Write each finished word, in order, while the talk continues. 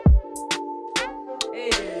Hey.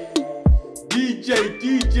 DJ.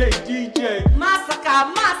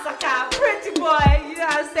 Massacre, pretty boy, you know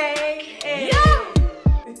what I'm saying? Hey. Yeah.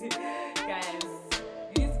 Guys,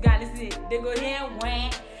 this guy, listen, they go here, when.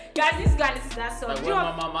 Guys, this guy, listen to that song. Like when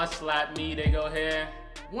my mama slap me, they go here.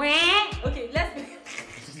 When? Okay, let's be.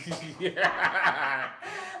 Yeah.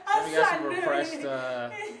 We got some repression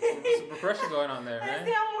going on there, man.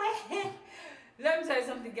 Let me tell you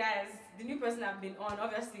something, guys. The new person I've been on,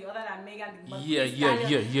 obviously, other than Megan, Yeah.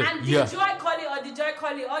 And the Joy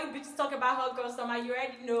Collie, all you bitches talk about Hot Girl Summer, you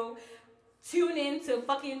already know. Tune in to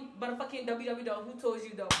fucking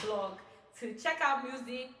www.whotoldyou.blog to check out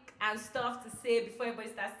music and stuff to say before everybody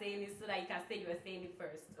starts saying it, so that you can say you were saying it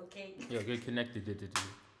first, okay? Yo, get connected.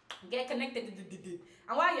 Get connected.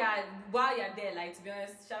 And while you're there, like, to be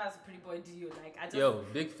honest, shout out to Pretty Boy Dio. Like, I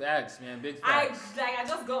just big facts, man. Big facts. I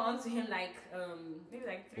just got onto him like maybe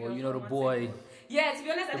like 3 Well, or you 4 know the months boy. ago. Yeah, to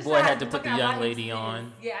be honest, The boy had to put the young lady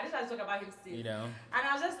on. Yeah, I just had to talk about him still. You know. And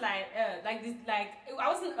I was just like this, like I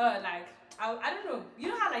wasn't like. I don't know. You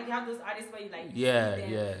know how like you have those artists where you like you see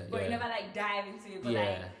them, but you never like dive into it. But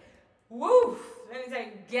like, woo! Let me tell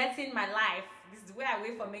you, get in my life. This is where I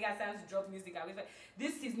wait for Mega Sam to drop music. I wait for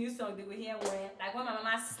this is his new song. They go hear when my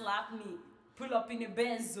mama slap me, pull up in a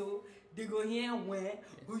benzo. They go here when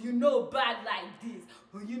who you know bad like this,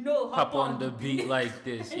 who you know hop on the beat like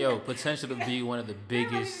this. Yo, potential to be one of the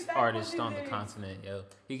biggest artists on the continent. Yo,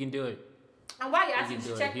 he can do it. And why you actually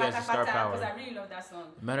check Pata Pata, because I really love that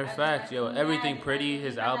song. Matter of fact, yo, Everything Pretty,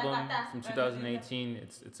 his album from 2018,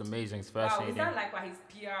 it's amazing. It's fascinating. Wow, is that like why his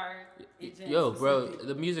PR agent? Yo, bro,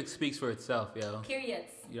 the music speaks for itself, yo.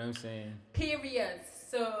 Periods. You know what I'm saying? Periods.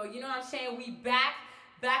 So you know what I'm saying? We back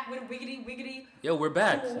with Wiggity. Yo, we're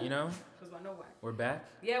back. Cool. You know. Because I know why. We're back.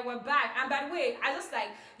 Yeah, we're back. And by the way, I just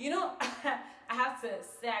like I have to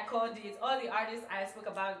say I called it all the artists I spoke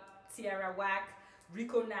about: Tierra Whack,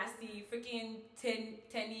 Rico Nasty, freaking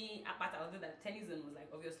Tenny Apata. Although that Tenny's one was like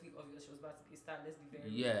obviously obvious. She was about to be a star. Let's be very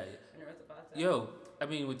Yo, I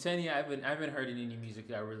mean with Tenny, I haven't heard any music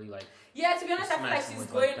that I really like. Yeah, to be honest, I feel like she's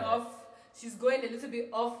going off. She's going a little bit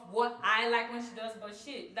off what I like when she does, but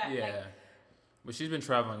shit, but she's been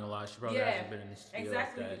traveling a lot. She probably hasn't been in the studio.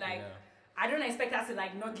 Exactly. I don't expect her to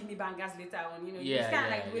like not give me bangers later on. You know, you just kind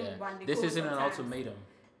of like win Wandeko. This isn't sometimes. an ultimatum.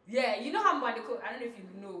 Yeah, you know how Wandeko. I don't know if you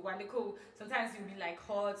know Wandeko. Sometimes you'll be like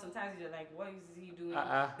hot. Sometimes you're like, what is he doing?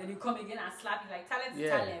 Then you come again and slap you like talent is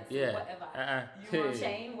talent. Yeah. Whatever. You want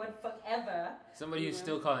chain? Whatever. Somebody who's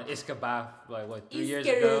still calling Iskaba like what 3 years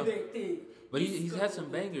ago. But he's had some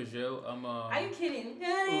bangers, yo. Are you kidding?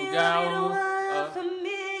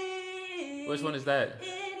 Which one is that? It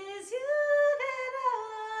is you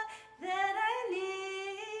that I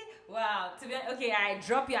need. Wow. To be okay, I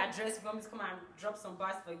drop your address. If you want me to come and drop some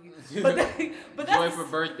bars for you. But that's Joy for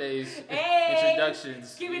birthdays, hey,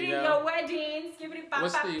 introductions. Skibbity your weddings. Skibbity papa.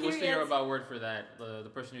 What's the Yoruba word for that? The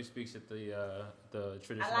person who speaks at the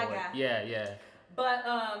traditional Alaga. way. Yeah. But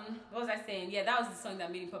what was I saying? Yeah, that was the song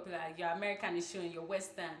that made him popular. Your American is showing your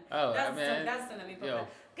Western. Oh, that's man. That's the song that made him popular.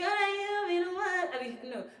 Girl, you be the one. I mean,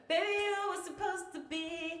 no, baby, you were supposed to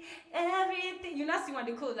be everything. You not see what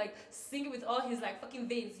they call like sing it with all his like fucking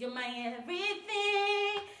veins. You're my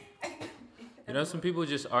everything. You know, some people are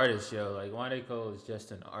just artists, yo. Like Wande Cole is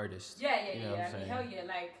just an artist. Yeah. I mean, hell yeah,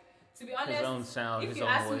 like. To be honest, his own sound, if his you own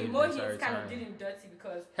ask way. me, Mo Hits kind of did him dirty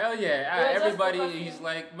because hell yeah, everybody he's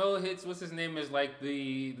like Mo Hits. What's his name is like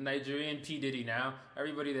the Nigerian P Diddy now.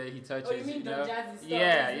 Everybody that he touches, you mean Don Jazzy stuff?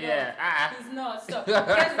 Yeah. He's not. So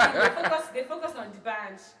they focus on the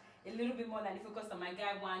band a little bit more than they focus on my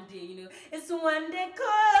guy One Day. You know, it's One Day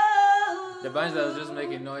Cold. The band that was just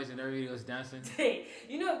making noise and everybody was dancing.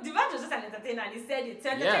 You know, the band was just an entertainer, and he said it.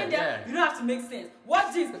 To entertain them, Yeah. you don't have to make sense.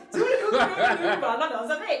 Watch this.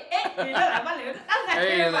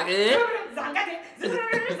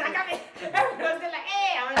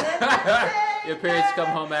 Your parents come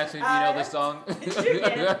home asking if you know the song.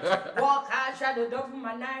 Walk hard, shadow, double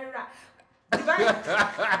my naira.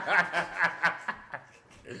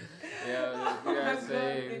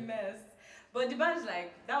 But the band's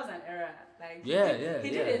like that was an era. Like he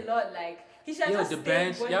did a lot. Like he should just the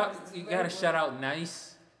band. You gotta shout out Nice.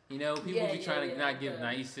 You know, people be trying to not give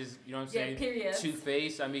Nice's. You know what I'm saying? Period. Two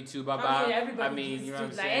Face. I mean, Two Baba. I mean, you know what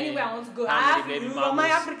I'm saying? Like anywhere I want to go, you are my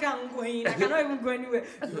African queen. I cannot even go anywhere.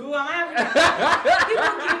 You are my African.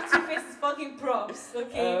 People give Two Face's fucking props.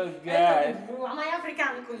 Okay. Oh God. You are my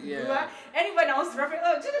African queen. Yeah. You are anybody that wants to reference.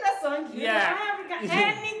 Oh, do you know that song? You are my African.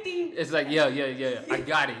 Anything. It's like yeah. I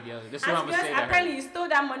got it, yo. This is what I'm gonna say. Apparently, you stole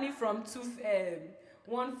that money from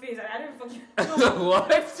One Face. I don't fucking know.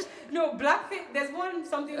 What? No, Blackface. There's one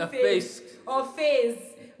something a face. face. Or Phase.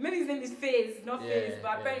 Maybe his name is Phase. it's not Face,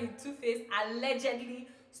 but apparently Two-Face allegedly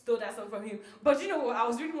stole that song from him. But you know what? I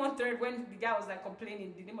was reading one thread when the guy was like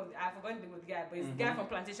complaining. I forgot the name of the guy, but it's the guy from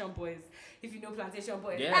Plantation Boys. If you know Plantation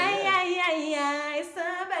Boys,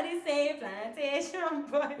 somebody say Plantation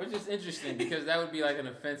Boys. Which is interesting because that would be like an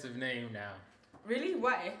offensive name now. Really?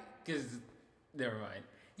 Why? Because never mind.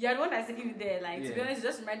 Yeah, the one that's taking it there. Like to be honest, it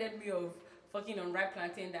just reminded me of fucking unripe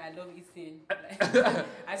plantain that I love eating. Like,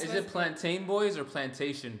 is it Plantain Boys or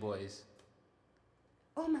Plantation Boys?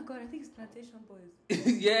 Oh my god, I think it's Plantation Boys.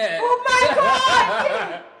 Yeah. Oh my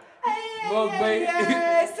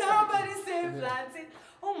god! Somebody say plantain.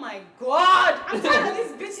 Oh my god! I'm tired of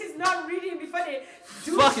these bitches not reading before they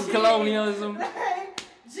do fucking shit. Colonialism. Like,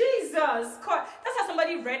 Jesus Christ. That's how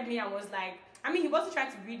somebody read me and was like, I mean, he wasn't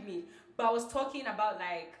trying to read me, but I was talking about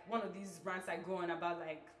like one of these rants I go on about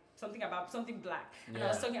like something black. And I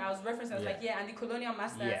was referencing, I was like, and the colonial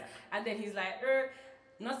masters. And then he's like,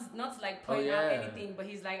 not to like point out anything, but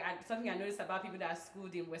he's like, something I noticed about people that are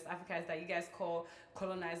schooled in West Africa is that you guys call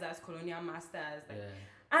colonizers colonial masters. Like,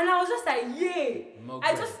 and I was just like, do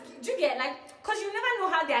you get like, cause you never know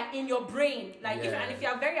how they are in your brain. Like, if you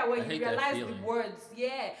are very aware, you realize the words.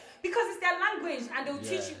 Yeah, because it's their language, and they'll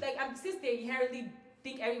teach you like, since they inherently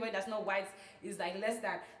think everybody that's not white is like less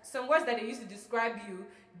than some words that they used to describe you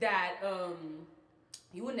that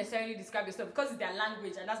you wouldn't necessarily describe yourself because it's their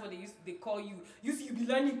language and that's what they call you. You be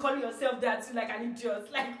learning calling yourself that too, like an idiot.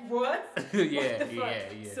 Like what? Yeah.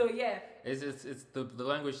 So it's the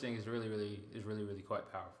language thing is really quite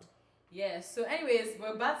powerful. Yeah. So anyways,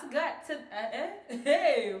 we're about to get to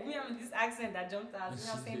hey, we have this accent that jumped out. You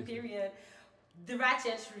know what I'm saying? Period. The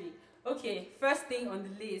ratchetry. Okay, first thing on the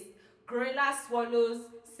list. Gorilla swallows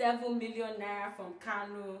 7 million naira from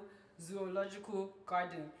Kano Zoological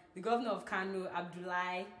Garden. The governor of Kano,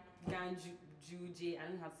 Abdullahi Ganduje, I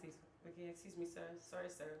don't know how to say it. Okay, excuse me, sir. Sorry,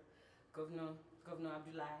 sir. Governor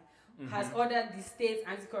Abdullahi has ordered the state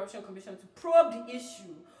anti-corruption commission to probe the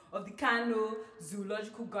issue of the Kano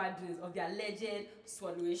Zoological Gardens of the alleged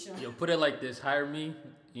swallowation. Yo, put it like this: hire me.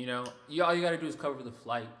 You know, all you gotta do is cover the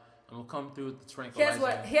flight. I'm gonna come through with the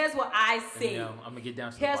tranquilizer. Here's what I say. And, I'm gonna get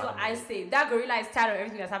down to Here's the bottom what I say. That gorilla is tired of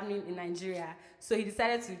everything that's happening in Nigeria. So he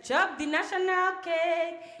decided to chop the national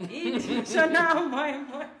cake. Eat the national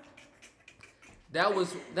moi. That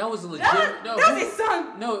was a legit. That's a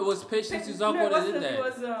song. No, it was Patience Uzako that did that. It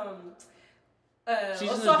was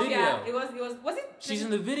she's in the video. It was it? She's in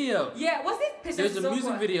the video. Yeah, was it Patience There's a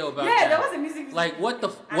music video about that. that. Yeah, there was a music video. Like what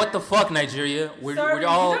the fuck, Nigeria? We're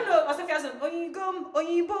all. You don't know Osofia's song.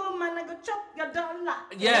 Oyinbo man, I go chop your dollar.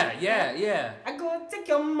 Yeah. I go take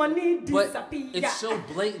your money, disappear. But it's so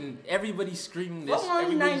blatant. Everybody's screaming this.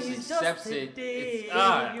 Everybody just accepts it.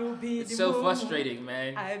 It's so frustrating,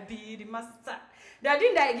 man. I be the master. They're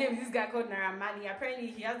doing that again with this guy called Naira Marley.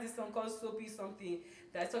 Apparently, he has this song called Soapy something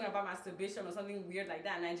that's talking about masturbation or something weird like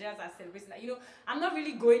that. Nigerians are celebrating that. You know, I'm not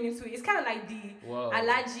really going into it. It's kind of like the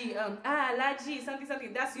Alaji, Alaji,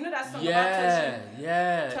 something. That's, you know, that song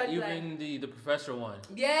about touch, even the professor one.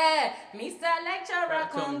 Yeah, Mr. Lecturer,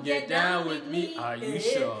 come get down with me. Are you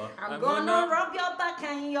sure? I'm gonna rub your back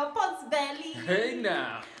and your pot's belly. Hey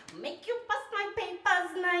now. Make you pass my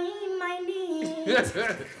papers, now in my knees.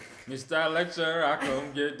 Mr. Lecturer, I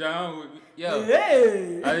come get down with me. Yo,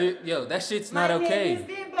 that shit's not okay.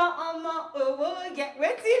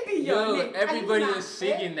 Everybody was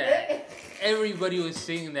singing that. Everybody was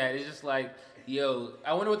singing that. It's just like, yo,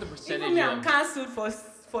 I wonder what the percentage Even me, I'm cancelled for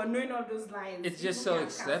knowing all those lines. It's just so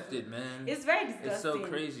accepted, man. It's very disgusting. It's so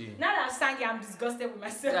crazy. Now that I've sang it, I'm disgusted with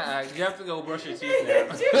myself. Yeah, you have to go brush your teeth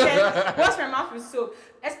now. Wash my mouth with soap.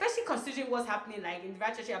 Especially considering what's happening like in the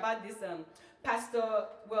right church about this pastor,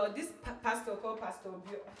 this pastor called Pastor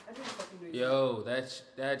Bio. I don't fucking know. Yo, that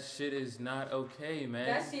shit is not okay, man.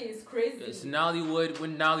 That shit is crazy. It's Nollywood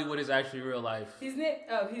when Nollywood is actually real life. His name,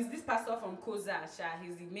 he's this pastor from Koza,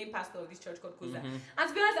 He's the main pastor of this church called Koza. And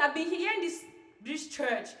to be honest, I've been hearing this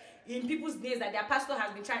church in people's names that their pastor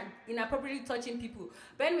has been trying inappropriately touching people.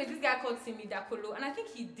 But anyway, this guy called Simi Dakolo, and I think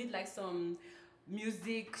he did like some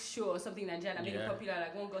music show or something in Nigeria that made it popular,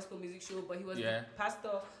 like one gospel music show. But he was the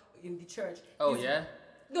pastor in the church. Oh,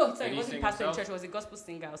 No, sorry, he wasn't pastor in church. He was a gospel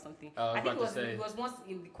singer or something. I think he was once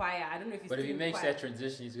in the choir. I don't know if he's But if he makes that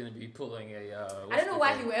transition, he's going to be pulling a... I don't know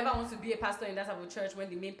why he would ever want to be a pastor in that type of church when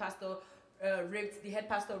the main pastor the head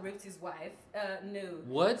pastor raped his wife. No.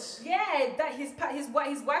 What? Yeah, that his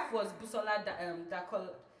wife was Busola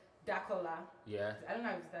Dakola. Yeah. I don't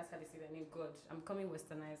know if that's how they say that name. God, I'm coming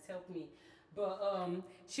westernized. Help me. But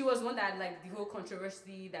she was one that like the whole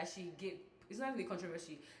controversy that she gave. It's not really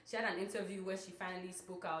controversy. She had an interview where she finally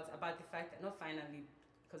spoke out about the fact that, not finally,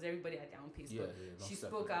 because everybody at their own pace, but she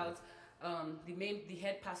spoke out the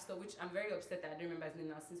head pastor, which I'm very upset that I don't remember his name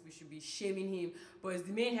now, since we should be shaming him. But it's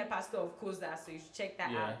the main head pastor of Koza, so you should check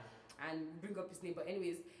that out and bring up his name. But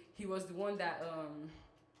anyways, he was the one that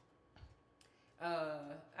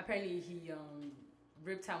apparently he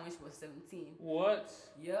raped her when she was 17. What?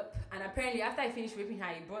 Yep. And apparently after I finished raping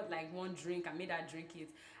her, he brought like one drink and made her drink it.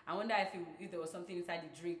 I wonder if there was something inside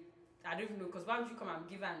the drink. I don't even know, because why would you come and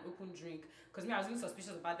give her an open drink? Because me, I was really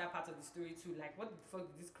suspicious about that part of the story too. Like, what the fuck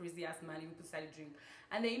did this crazy ass man even put inside the drink?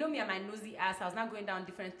 And then, you know me and my nosy ass, I was now going down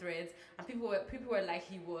different threads, and people were like,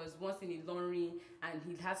 he was once in a laundry and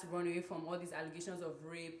he had to run away from all these allegations of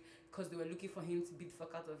rape because they were looking for him to beat the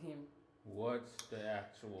fuck out of him. What's the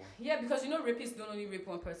actual? Yeah, because you know rapists don't only rape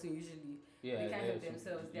one person usually. Yeah, they can't help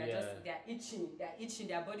themselves. They're itching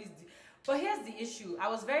their bodies. But here's the issue. I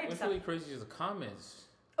was very what's really crazy is the comments.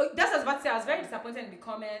 Oh, that's what I was about to say. I was very disappointed in the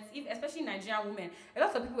comments, especially Nigerian women. A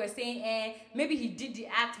lot of people were saying, maybe he did the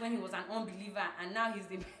act when he was an unbeliever and now he's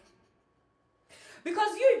the...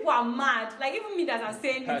 Because you people are mad. Like, even me that I'm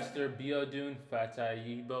saying... Pastor Biodun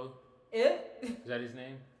Fatayibo. Eh? Is that his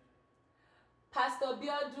name? Pastor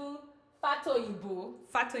Biodun Fatoyibo.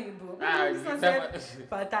 Fatayimbo.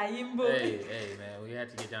 Hey, man, we had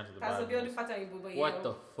to get down to the Pastor bottom. Biodun Fatoyibo. But what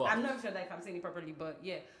the fuck? I'm not sure that if I'm saying it properly, but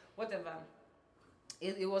yeah, whatever.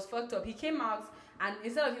 It was fucked up. He came out and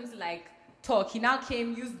instead of him to like talk, he now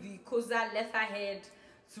used the Koza letterhead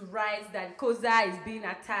to write that Koza is being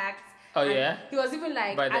attacked. Oh, yeah? He was even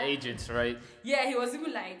like... By the agents, right? Yeah, he was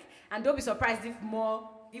even like, and don't be surprised if more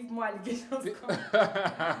allegations come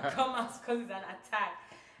out because it's an attack.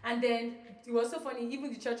 And then it was so funny,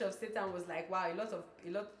 even the Church of Satan was like, wow, a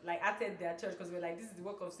lot like acted their church because we're like, this is the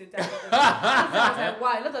work of Satan. I was like,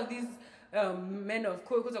 wow, a lot of these men of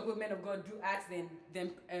quote unquote men of God do acts then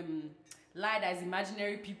lied as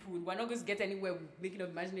imaginary people. We're not going to get anywhere with making up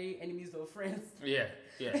imaginary enemies or friends. Yeah,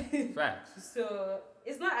 facts. So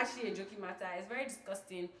it's not actually a joking matter. It's very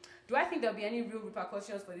disgusting. Do I think there'll be any real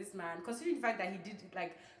repercussions for this man? Considering the fact that he did it,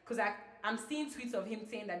 like, because I'm seeing tweets of him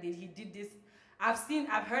saying that he did this. I've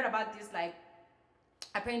heard about this, like,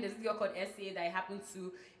 apparently there's this girl called SA that it happened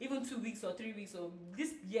to, even 2 weeks or 3 weeks or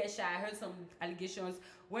this year, I heard some allegations,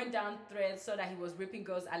 went down threads, saw that he was raping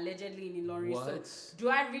girls allegedly in Ilorin. So do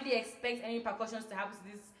I really expect any repercussions to happen to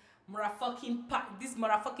this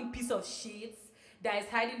motherfucking piece of shit that is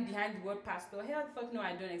hiding behind the word pastor? Hell the fuck no,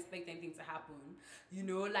 I don't expect anything to happen. You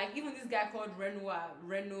know, like even this guy called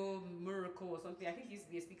Reno Miracle or something. I think he used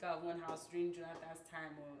to be a speaker of One House during Jonathan's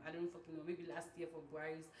time, or I don't fucking know, maybe last year for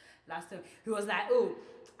Buhari's last time. He was like, oh,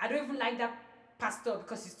 I don't even like that pastor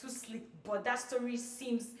because he's too slick, but that story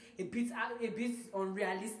seems a bit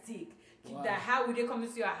unrealistic. Wow. That how would they come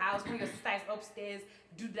into your house when your sister is upstairs?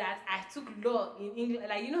 Do that. I took law in England.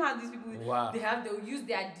 Like, you know how these people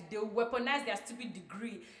they'll weaponize their stupid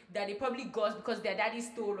degree that they probably got because their daddy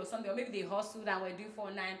stole or something, or maybe they hustled and were doing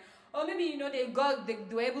 4-9, or maybe you know they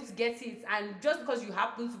were able to get it, and just because you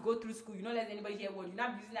happen to go through school, you don't let anybody hear what you're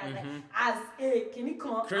not using that as a can you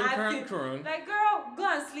come like girl, go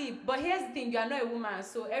and sleep. But here's the thing: you are not a woman,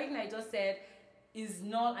 so everything I just said is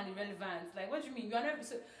null and irrelevant. Like, what do you mean? You are not.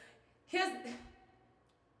 So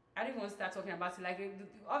I don't even want to start talking about it. Like,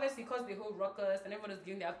 obviously, because the whole ruckus and everyone was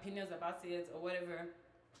giving their opinions about it or whatever,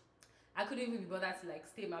 I couldn't even be bothered to like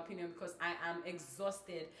state my opinion because I am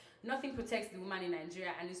exhausted. Nothing protects the woman in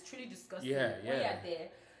Nigeria, and it's truly disgusting. When you're there,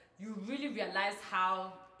 you really realize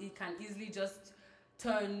how it can easily just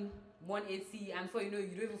turn 180, and before you know, you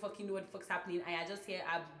don't even fucking know what the fuck's happening, and you're just here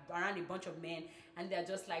around a bunch of men, and they're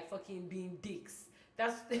just like fucking being dicks.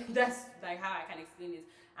 That's like how I can explain it.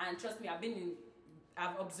 And trust me,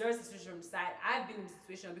 I've observed the situation from the side. I've been in the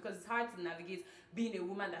situation because it's hard to navigate being a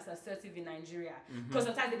woman that's assertive in Nigeria. Because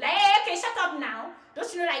sometimes they're like, hey, okay, shut up now.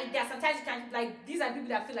 Don't you know that there sometimes you can, like, these are people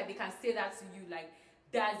that feel like they can say that to you, like,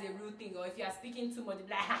 that's a real thing. Or if you are speaking too much, they're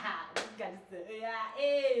like, haha, look at this,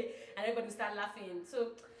 hey. And everybody will start laughing.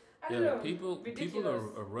 So, I don't know. People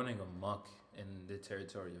are running amok in the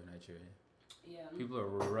territory of Nigeria. Yeah. People are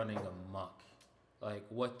running amok. Like,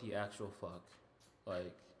 what the actual fuck?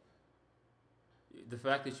 Like, the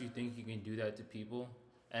fact that you think you can do that to people,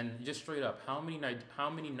 and just straight up, how many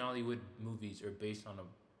Nollywood movies are based on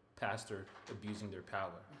a pastor abusing their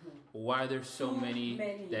power? Why are there so many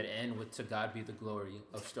that end with "To God be the glory"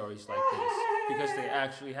 of stories like this? Because they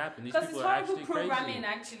actually happen. These people are actually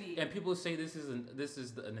crazy. And people say this is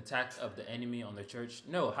an attack of the enemy on the church.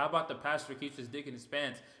 No, how about the pastor keeps his dick in his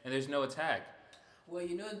pants and there's no attack? Well,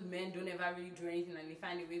 you know, men don't ever really do anything and they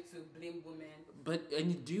find a way to blame women.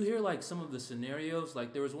 And do you hear, like, some of the scenarios?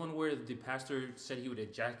 Like, there was one where the pastor said he would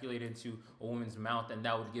ejaculate into a woman's mouth and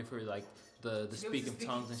that would give her, like, the speaking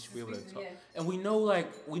tongues and should be able to talk. Yeah. And we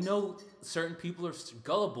know certain people are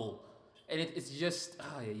gullible, and it's just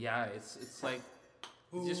it's like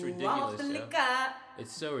it's just ridiculous.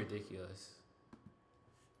 It's so ridiculous.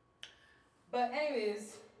 But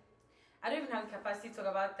anyways, I don't even have the capacity to talk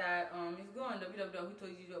about that. If you go on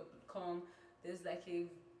www.whotoldyoutube.com, there's like an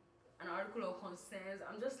article of concerns.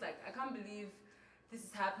 I'm just like, I can't believe this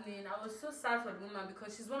is happening. I was so sad for the woman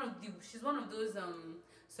because she's one of those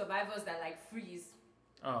survivors that like freeze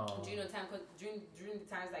during the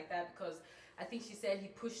times like that, because I think she said he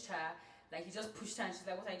pushed her, like he just pushed her, and she's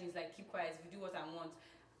like, what I do is like keep quiet. If you do what I want,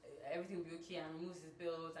 everything will be okay, and removes his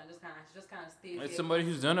bills and she just kind of stays. It's somebody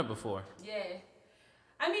who's done it before. Yeah.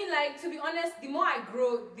 I mean, like, to be honest, the more I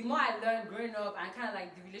grow, the more I learn growing up, and kind of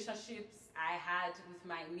like the relationships I had with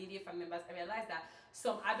my immediate family members, I realized that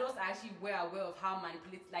some adults actually were aware of how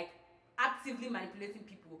actively manipulating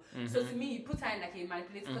people. Mm-hmm. So to me, you put her in like a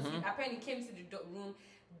manipulator, because apparently he came to the room,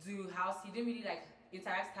 the house, he didn't really like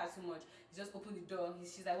interact with her too much. He just opened the door.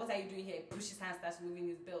 She's like, what are you doing here? He pushes her and starts moving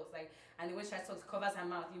his belt, like, and the way she talks, covers her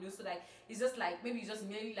mouth, so like it's just like maybe you just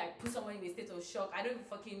merely like put someone in a state of shock. I don't even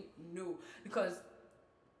fucking know, because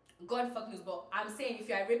God fuck knows, but I'm saying if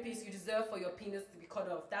you're a rapist, you deserve for your penis to be cut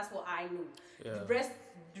off. That's what I know. Yeah. The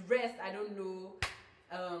rest I don't know.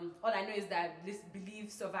 All I know is that let's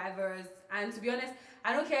believe survivors, and to be honest,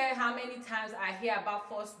 I don't care how many times I hear about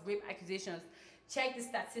false rape accusations. Check the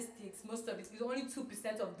statistics. Most of it is only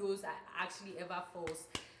 2% of those are actually ever false.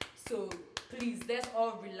 So please, let's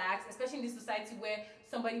all relax, especially in this society where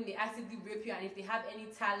somebody may actively rape you, and if they have any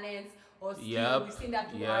talent or skill, we've seen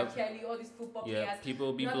that to R. Kelly, all these football players. People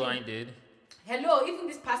will be blinded. Hello, even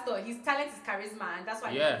this pastor, his talent is charisma, and that's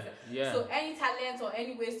why So any talent or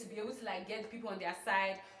any ways to be able to like get people on their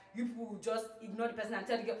side, you people will just ignore the person and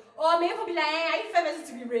tell the girl, oh, maybe people be like, are you famous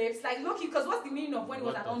to be raped? Like, look, because what's the meaning of when he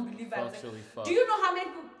was an unbeliever? Like, do you know how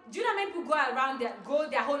many people go around their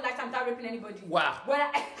whole lifetime without raping anybody? Wow.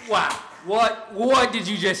 Wow. What did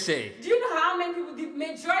you just say? Do you know how many people, the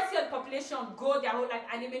majority of the population go their whole life,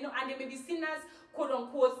 and they may be sinners, quote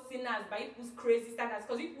unquote sinners, by people's crazy standards,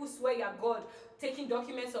 because people swear you're God, taking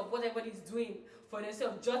documents of what everybody's doing for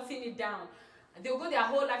themselves, jotting it down. They'll go their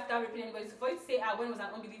whole life without raping anybody. So for you to say, when I was an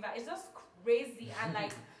unbeliever, it's just crazy. And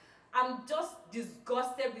like, I'm just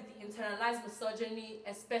disgusted with the internalized misogyny,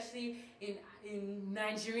 especially in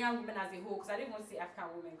Nigerian women as a whole. Because I didn't want to say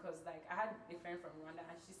African women, because like I had a friend from Rwanda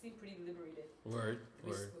and she seemed pretty liberated. Word.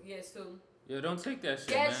 Yeah, so. Yeah, don't take that shit,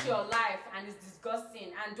 Get your life, and it's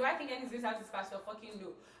disgusting. And do I think anything's going to happen to this pastor? Fucking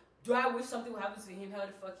no. Do I wish something would happen to him? Hell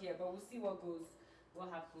the fuck yeah. But we'll see what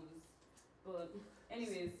happens. But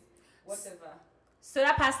anyways, whatever. So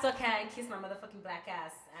that pastor can kiss my motherfucking black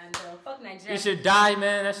ass, and fuck Nigeria. You should die,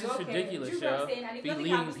 man. That's just ridiculous, yo. Be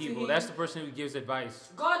leading people. That's the person who gives advice.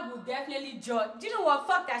 God will definitely judge. Do you know what?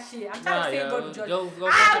 Fuck that shit. I'm trying to say God will judge.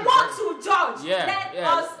 I want to judge. Let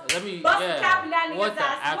us bust the cap in that nigga's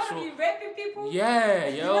ass. You want to be raping people? Yeah,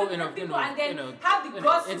 yo. In a have the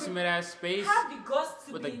guts intimate ass space. Have the guts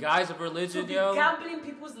to with the guise of religion, yo. Gambling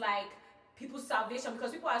people's salvation,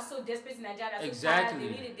 because people are so desperate in Nigeria.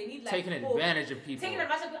 Exactly. They need like taking advantage of people. Taking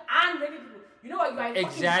advantage of people and raping people. You know what? You are a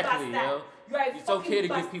fucking bastard. Yo. You are a it's okay to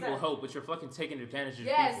give people hope, but you're fucking taking advantage of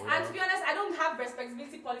people. Yes, and to be honest, I don't have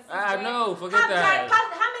respectability policies. No, forget that.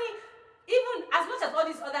 How many? Even as much as all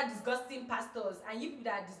these other disgusting pastors and you people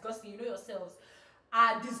that are disgusting, you know yourselves,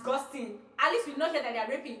 are disgusting. At least we know here that they are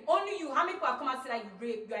raping. Only you. How many people have come out and said that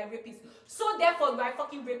you are a rapist? So therefore, you are a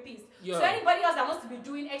fucking rapist. Yo. So anybody else that wants to be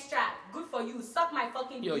doing extra, good for you. Suck my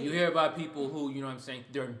fucking dick. You hear about people who, you know what I'm saying,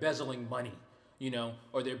 they're embezzling money,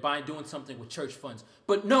 or they're doing something with church funds.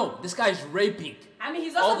 But no, this guy's raping. I mean,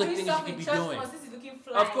 he's also doing something with church funds. This is looking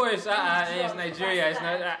fly. Of course, it's Nigeria. It's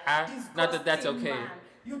not that's okay. Man.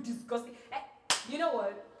 You disgusting. You know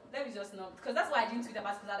what? Let me just know, because that's why I didn't tweet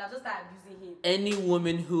about, because I just started abusing him. Any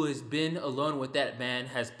woman who has been alone with that man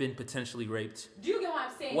has been potentially raped. Do you get what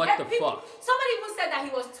I'm saying? What the fuck? Somebody even said that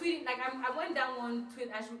he was tweeting. Like I went down one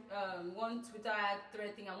Twitter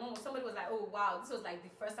thread thing, and somebody was like, "Oh wow, this was like the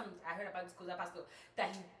first time I heard about this Koza pastor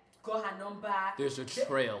that he got her number." There's a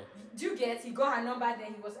trail. Do you get? He got her number.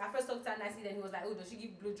 Then he was. I first talked to her nicely. Then he was like, "Oh, does she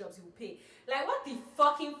give blowjobs? He will pay." Like, what the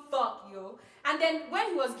fucking fuck, yo? And then when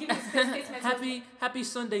he was giving his statement, happy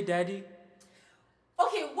Sunday, Daddy.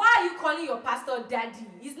 Okay, why are you calling your pastor daddy?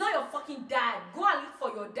 He's not your fucking dad. Go and look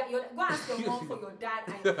for your dad. Go ask your mom for your dad.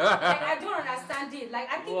 Like, I don't understand it. Like,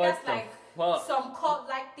 I think what that's like some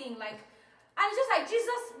cult-like thing. Like, and it's just like,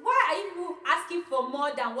 Jesus, why are you asking for for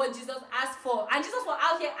more than what Jesus asked for. And Jesus was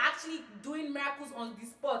out here actually doing miracles on the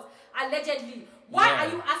spot, allegedly. Why are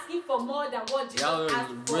you asking for more than what Jesus asked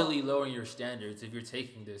for? Y'all really lowering your standards if you're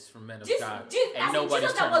taking this from men of God. And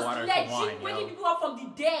nobody's turned water to wine, waking people up from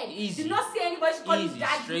the dead. Easy. Did not see anybody calling him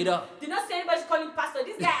daddy. Straight up. Did not see anybody calling him pastor.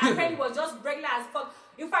 This guy apparently was just regular as fuck.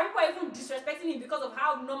 In fact, people are even disrespecting him because of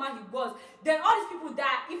how normal he was. Then all these people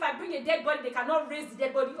die. If I bring a dead body, they cannot raise the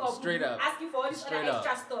dead body up. Straight up. Asking for all this other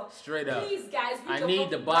extra stuff. Straight up. Please, guys. I need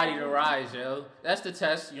the body to rise, yo. That's the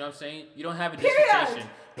test, you know what I'm saying? You don't have a dissertation.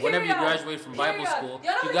 Whenever you graduate from Bible school,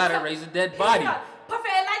 you gotta raise a dead body.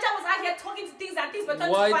 Prophet Elijah was out here talking to things and things were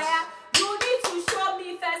turning to fire. You need to show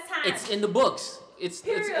me firsthand. It's in the books. It's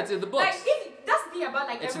in the books. Like, that's the thing about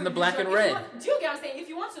like it's in the black and red. Do you get what I'm saying? If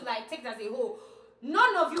you want to like take it as a whole,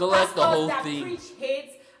 none of you collect pastors that preach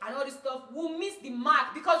hate and all this stuff will miss the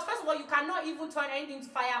mark, because first of all, you cannot even turn anything to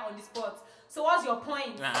fire on the spot. So what's your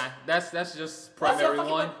point? That's just primary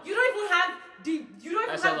one. You don't even have the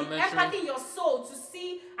empathy in your soul to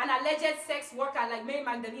see an alleged sex worker like Mary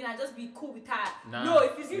Magdalene and just be cool with her. No,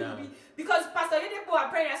 if you see because Pastor Yedepo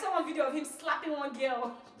apparently I saw one video of him slapping one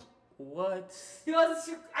girl. What?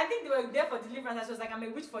 I think they were there for deliverance and she was like, I'm a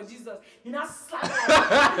witch for Jesus. You now slap her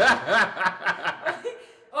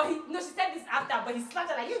like she said this after, but he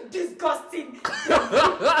slapped her like, you disgusting. It's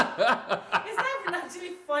not even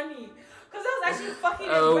actually funny. Because that was actually fucking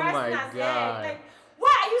embarrassing as hell. Like,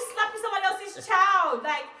 why are you slapping somebody else's child?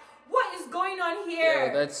 Like, what is going on here?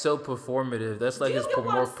 Yeah, that's so performative. That's like his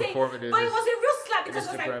more performative. But it was a real slap because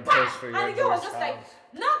it was like, bah! And the girl was just like,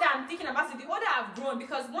 now that I'm thinking about it, the older I've grown,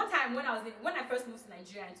 because one time when I first moved to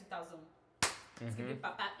Nigeria in 2000,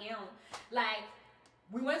 like,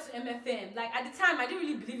 we went to MFM. Like, at the time, I didn't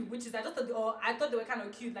really believe in witches. I thought they were kind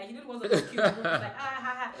of cute. Like, you know the ones that were cute. Like,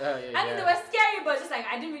 I mean, they were scary, but just like,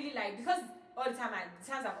 I didn't really like, because all the times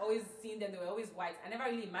I've always seen them, they were always white. I never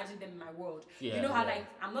really imagined them in my world. Yeah, you know how like,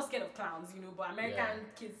 I'm not scared of clowns, you know, but American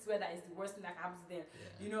kids swear that is the worst thing that happens to them.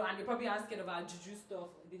 You know, and they probably aren't scared of our juju stuff.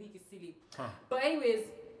 They think it's silly. But anyways,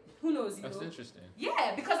 who knows, you know? That's interesting.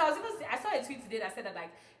 Yeah, because I saw a tweet today that said that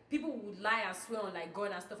like, people would lie and swear on like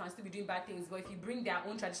God and stuff and still be doing bad things, but if you bring their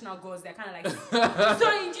own traditional gods, they're kind of like. So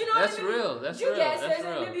do you know? That's real. That's real. That's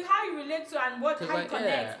real. Maybe how you relate to and how you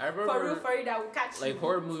connect. For real, that will catch you. Like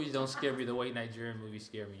horror movies don't scare me the way Nigerian movies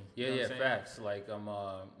scare me. Yeah, facts. Like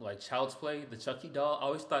Child's Play, the Chucky doll. I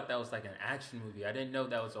always thought that was like an action movie. I didn't know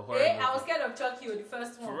that was a horror movie. I was scared of Chucky, the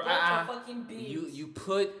first one. God for fucking beings. You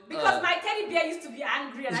put because my teddy bear used to be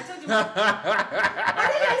angry, and I told you. I'm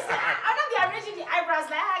not arranging the eyebrows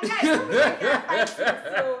like. Guys,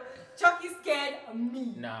 so Chucky scared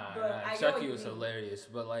me. Nah, Chucky was hilarious.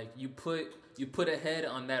 But like you put a head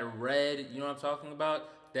on that red, you know what I'm talking about?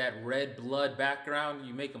 That red blood background,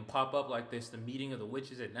 you make them pop up like this, the meeting of the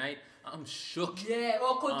witches at night. I'm shook. Yeah,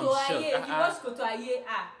 or Kotoaye. If you watch Kotoaye,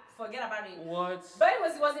 forget about it. What? But it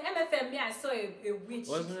was an MFM. I saw a witch.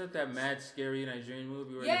 Wasn't it that mad scary Nigerian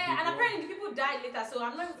movie? Where and apparently the people died later. So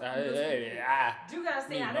I'm not. Do you guys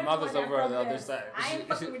say? My mother's over on the other side. I ain't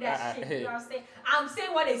fucking with that shit. You know what I'm saying? I'm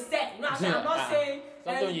saying what they said. You know what I'm saying? I'm not saying.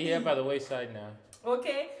 Something you hear by the wayside now.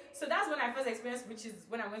 Okay, so that's when I first experienced witches.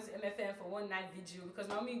 When I went to MFM for one night vigil, because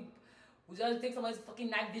mommy would just take someone's fucking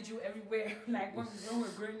night vigil everywhere. Like when we were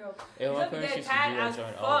growing up. Yeah, my parents used to do that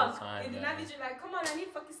joint all the time. In the night vigil, like, come on, I need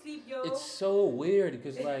fucking sleep, yo. It's so weird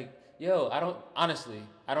because like, yo, I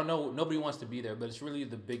don't know. Nobody wants to be there, but it's really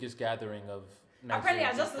the biggest gathering of. Apparently,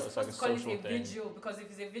 I'm just supposed to call it a vigil because if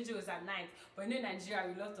it's a vigil, it's at night. But in Nigeria,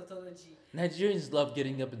 we love tautology. Nigerians love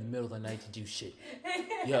getting up in the middle of the night to do shit.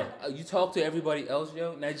 Yo, you talk to everybody else,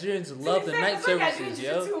 yo. Nigerians love the night services,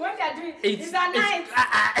 yo. When they're doing it's at night.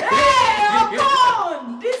 Hey, come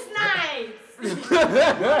on! This night!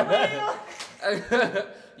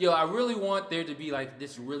 Yo, I really want there to be like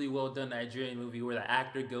this really well done Nigerian movie where the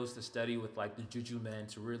actor goes to study with like the juju man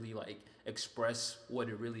to really like express what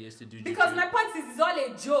it really is to do juju. Because my point is, it's all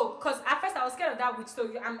a joke. Because at first I was scared of that witch, so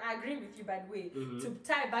I'm agreeing with you, by the way. To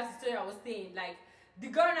tie back to the story I was saying, like the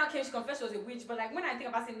girl now came, she confessed she was a witch, but like when I think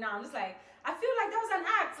about it now, I'm just like, I feel like that was an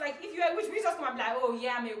act. Like if you're a witch, we just come and be like, oh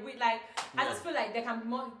yeah, I'm a witch. Like I just feel like there can be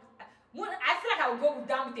more. I feel like I would go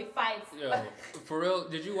down with a fight. Yo, for real,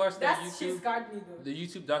 did you watch that YouTube? Shit scarred me though. The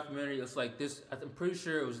YouTube documentary, it's like this. I'm pretty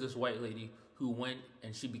sure it was this white lady who went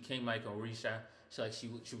and she became like Orisha. She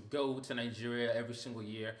would go to Nigeria every single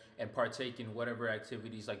year and partake in whatever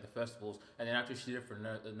activities like the festivals. And then after she did it for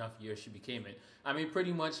enough years, she became it. I mean,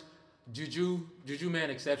 pretty much, Juju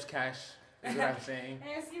man accepts cash. Is what I'm saying.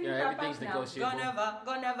 Everything's negotiable.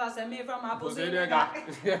 Go never send me from my pussy.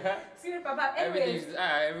 Everything's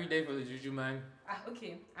every day for the Juju man.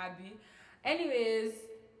 Okay, Abby. Anyways,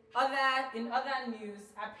 in other news,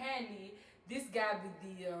 apparently this guy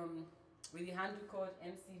with the handle called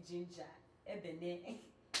MC Ginger, MBS,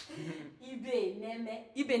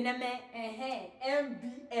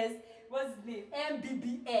 what's his name?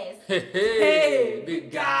 MBBS. Hey,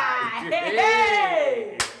 big guy.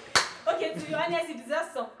 Hey. Okay, to be honest, he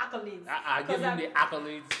deserves some accolades. Give him the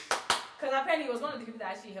accolades. Because apparently he was one of the people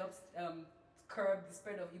that actually helped curb the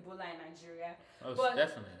spread of Ebola in Nigeria. Oh, but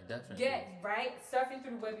definitely. Yeah, right? Surfing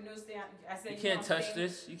through the web, I said, you can't touch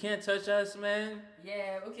this. You can't touch us, man.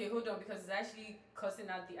 Yeah, okay, hold on, because it's actually cussing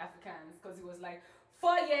out the Africans. Because it was like,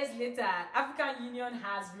 4 years later, African Union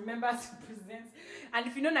has remembered to present, and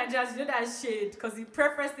if you know Nigerians, you know that shade, because he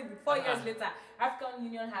prefaced it with 4 years later, African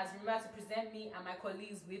Union has remembered to present me and my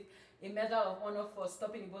colleagues with a medal of honor for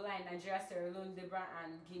stopping Ebola in Nigeria, Sierra Leone, Liberia,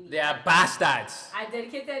 and Guinea. They are bastards. I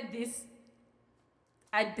dedicated this.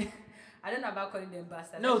 I don't know about calling them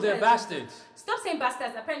bastards. No, they're bastards. Stop saying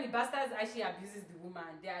bastards. Apparently, bastards actually abuses the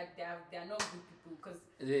woman. They are not good people because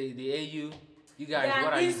the AU. You guys,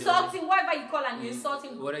 what are insulting, you doing? whatever you call an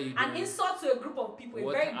insulting. What are you doing? An insult to a group of people.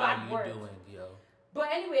 What a very bad word. What are you doing, yo? But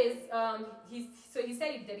anyways, he said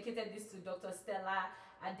he dedicated this to Dr. Stella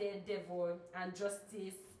Adedevo and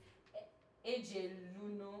Justice AJ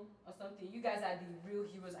Luno or something. You guys are the real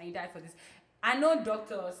heroes and you died for this. I know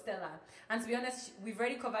Dr. Stella, and to be honest, we've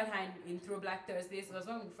already covered her in Throwback Thursdays. It was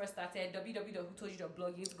when we first started.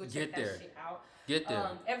 www.whotoldyoutblog. You need to go check that shit out. Get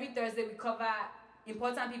there. Every Thursday we cover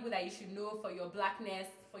important people that you should know for your blackness,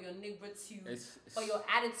 for your negritude, for your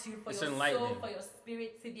attitude, for your soul, for your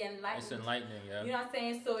spirit to be enlightened. It's enlightening, yeah. You know what I'm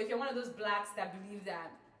saying? So if you're one of those blacks that believe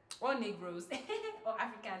that, or Negroes, or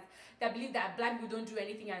Africans, that believe that black people don't do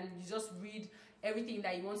anything and you just read everything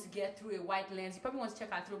that you want to get through a white lens, you probably want to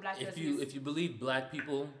check out Throwback Thursdays. If you believe black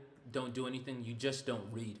people don't do anything, you just don't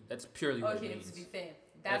read. That's purely what it means. Okay, to be fair.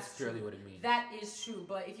 That's purely what it means. That is true.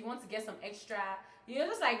 But if you want to get some extra,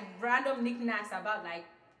 just like random knickknacks about like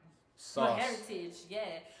your heritage,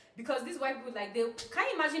 yeah. Because these white people, like, can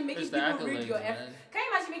you imagine making people read your can you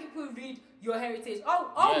imagine making people read your heritage?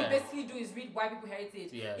 All we basically do is read white people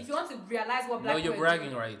heritage. Yeah. If you want to realize what black people know your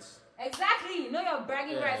bragging rights. Exactly, know your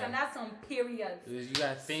bragging rights, and that's some period. You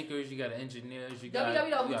got thinkers, you got engineers, you got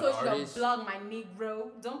www.whotoldyoutblog, my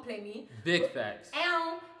Negro. Don't play me. Big facts.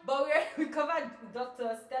 But we covered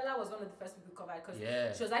Dr. Stella was one of the first people we covered because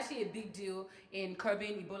she was actually a big deal in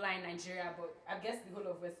curbing Ebola in Nigeria. But I guess the whole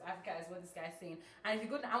of West Africa is what this guy is saying. And if you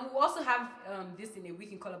go, and we also have this in a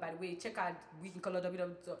Week in Color, by the way. Check out Week in Color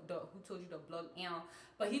www.whotoldyoutblog.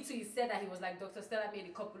 But he said that he was like, Dr. Stella made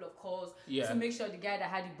a couple of calls to make sure the guy that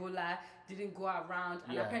had Ebola didn't go around,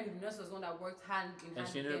 and apparently the nurse was one that worked hand in hand. And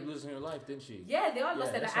she ended up losing her life, didn't she? Yeah, they all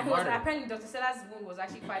lost their life. And apparently Dr. Stella's wound was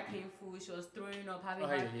actually quite painful. She was throwing up, having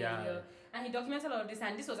heart failure. And he documented all of this,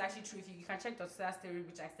 and this was actually true. If you can check Dr. Stella's story,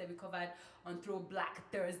 which I said we covered on Throwback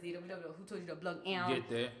Thursday, www.whotoldyoutblog. Get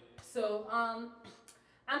there. So, I'm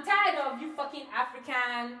tired of you fucking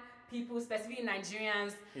African people, specifically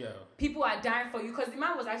Nigerians. Yeah. People are dying for you, because the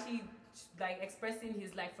man was actually like expressing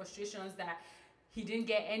his like frustrations that he didn't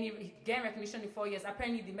get recognition in 4 years.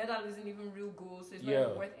 Apparently, the medal isn't even real gold, so it's not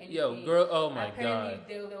even worth anything. Yo, girl, oh my God.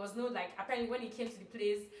 Apparently, there was no, like, apparently when he came to the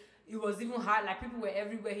place, it was even hard. Like, people were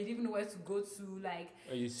everywhere. He didn't even know where to go to. Like,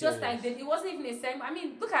 are you serious? Just like, it wasn't even a ceremony. I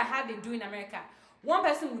mean, look at how they do in America. One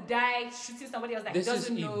person would die shooting somebody else. Like, this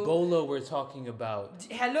doesn't know. This is Ebola we're talking about.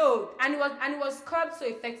 Hello, and it was curbed so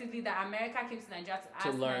effectively that America came to Nigeria to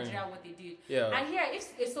ask Nigeria what they did. Yeah. And here,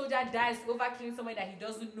 if a soldier dies over killing somebody that he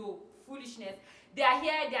doesn't know, foolishness. They are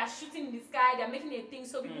here. They are shooting in the sky. They are making a thing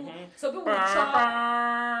so people, will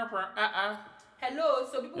chop. Hello,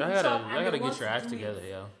 so people will chop. I gotta get your act together,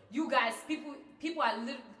 yo. You guys, people are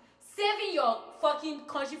saving your fucking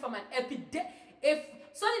country from an epidemic. If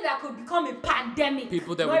something that could become a pandemic.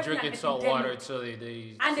 People that were drinking salt water so they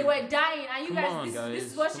they were dying. And you guys,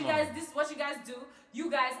 this is what you guys do.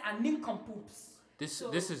 You guys are nincompoops. This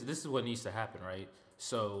is what needs to happen, right?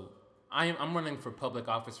 So I'm running for public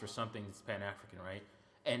office for something that's Pan-African, right?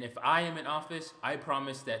 And if I am in office, I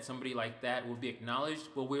promise that somebody like that will be acknowledged,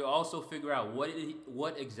 but we'll also figure out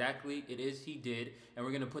what exactly it is he did, and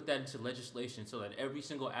we're going to put that into legislation so that every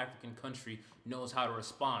single African country knows how to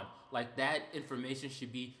respond. Like, that information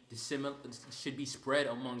should be spread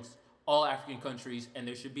amongst all African countries, and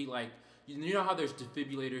there should be, like, you know how there's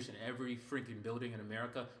defibrillators in every freaking building in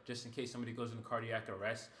America, just in case somebody goes into cardiac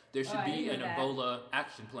arrest? There should be an Ebola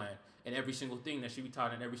action plan. And every single thing that should be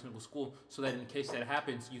taught in every single school, so that in case that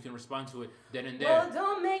happens, you can respond to it then and there. Well,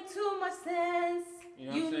 don't make too much sense.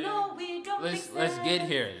 You know we don't make sense. Let's get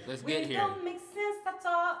here. We don't make sense at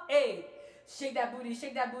all. Hey, shake that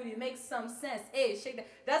booty, makes some sense. Hey, shake that.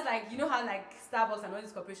 That's like, you know how like Starbucks and all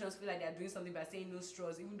these corporations feel like they're doing something by saying no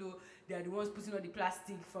straws, even though they're the ones putting all the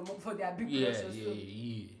plastic for their big productions.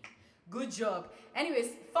 Yeah. Good job. Anyways,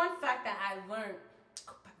 fun fact that I learned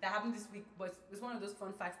that happened this week, but it's one of those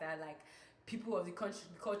fun facts that like people of the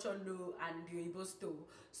culture know and the Igbo stole.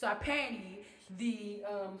 So apparently the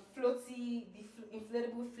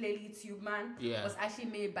inflatable flaily tube man was actually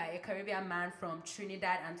made by a Caribbean man from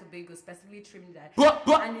Trinidad and Tobago, specifically Trinidad.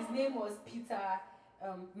 And his name was Peter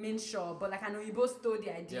Minshaw, but like I know Igbo stole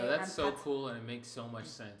the idea. Yeah, that's so cool and it makes so much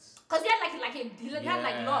sense. Cause he had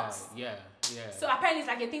like locks. Yeah. So apparently it's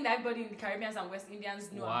like a thing that everybody in the Caribbean and West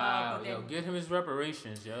Indians know about. Wow, get him his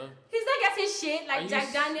reparations, yo. He's not getting shit like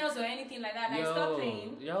Jack Daniels or anything like that. Like, stop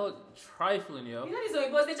playing. Yo, trifling, yo. You know these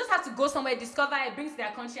Oyinbos, they just have to go somewhere, discover it, bring to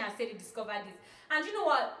their country and say they discovered this. And you know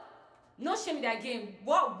what? No shame in their game.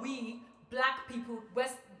 What we, black people,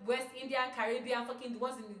 West Indian, Caribbean, fucking the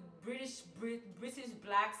ones in the British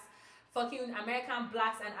blacks, fucking American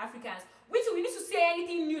blacks and Africans, we need to say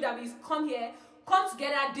anything new that we come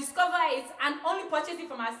together, discover it, and only purchase it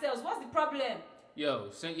from ourselves. What's the problem? Yo,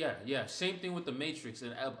 same thing with The Matrix,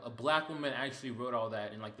 and a black woman actually wrote all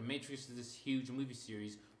that, and like The Matrix is this huge movie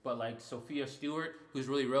series, but like Sophia Stewart, who's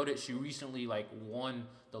really wrote it, she recently like won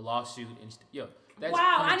the lawsuit, and that's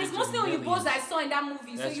wow, and it's mostly Oyinbos I saw in that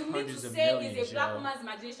movie. So you mean to say it's a black woman's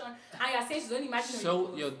imagination, and you're saying she's only imagining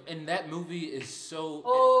Oyinbos? And that movie is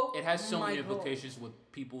so it has so many implications with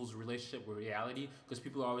people's relationship with reality, because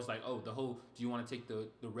people are always like, oh, do you want to take the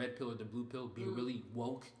red pill or the blue pill, be really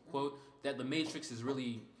woke, quote, that The Matrix is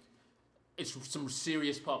really, it's some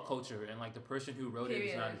serious pop culture, and like the person who wrote it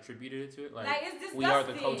is not attributed to it. Like it's disgusting. We are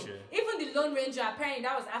the culture. Even the Lone Ranger, apparently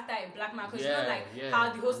that was after a black man, because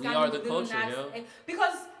how the whole scandal with Lil Nas.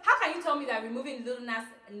 Because how can you tell me that removing Lil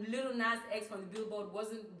Nas X from the Billboard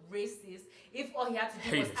wasn't racist if all he had to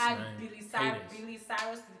do was add Billy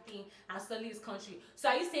Cyrus to the thing and suddenly his country? So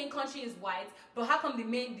are you saying country is white, but how come the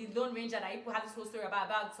Lone Ranger that people have this whole story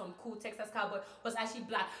about some cool Texas cowboy was actually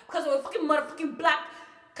black? Because they were fucking motherfucking black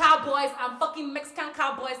cowboys and fucking Mexican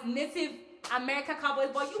cowboys, Native American cowboys,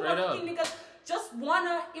 but you motherfucking niggas just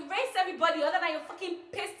wanna erase everybody other than your fucking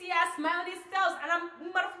pasty ass smiley selves, and I'm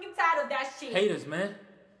motherfucking tired of that shit. Haters, man.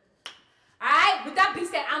 Alright, with that being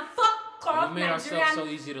said, and fuck corrupt we made ourselves so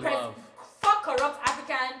easy to love. Fuck corrupt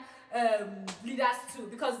African leaders too,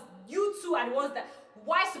 because you two are the ones that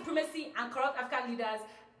white supremacy and corrupt African leaders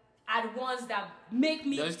are the ones that make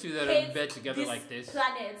me those two that are in bed together like this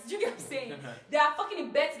planet. Do you get what I'm saying? They are fucking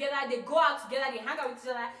in bed together, they go out together, they hang out with each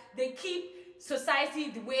other, they keep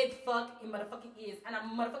society the way the fuck it motherfucking is, and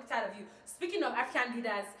I'm motherfucking tired of you. Speaking of African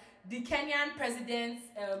leaders, the Kenyan president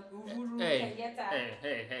Uhuru Kenyatta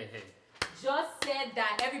just said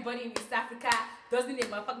that everybody in East Africa doesn't need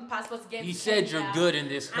motherfucking passport to get He said Kenya. You're good in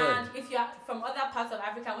this hood. And if you're from other parts of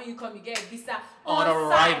Africa, when you come, you get a visa on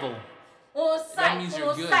arrival. On site. That means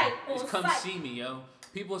you're good. Come site. see me, yo.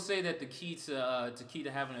 People say that the key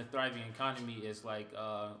to having a thriving economy is like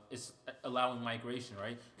it's allowing migration,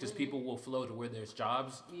 right? Because people will flow to where there's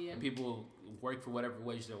jobs, and people will work for whatever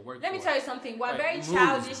wage they'll work. Let me tell you something. We're very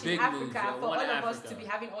childish in Africa for all of us to be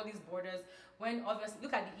having all these borders. When obviously,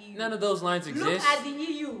 look at the EU. None of those lines exist. Look at the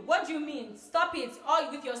EU. What do you mean? Stop it.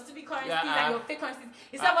 All with your stupid currencies and your fake currencies.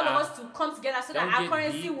 It's not all of us to come together so that our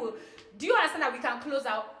currency will. Do you understand that we can close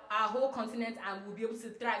our whole continent and we'll be able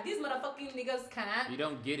to thrive? These motherfucking niggas can't. You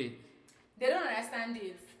don't get it. They don't understand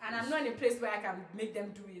it. And I'm not in a place where I can make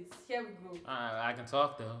them do it. Here we go. I can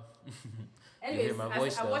talk though. Anyways,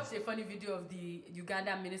 I watched a funny video of the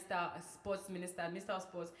Uganda minister of sports,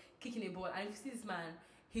 kicking a ball. And if you see this man,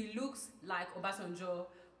 he looks like Obasanjo,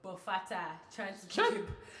 but fatter, trying to kick him.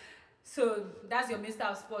 So that's your minister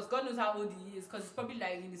of sports. God knows how old he is, because he's probably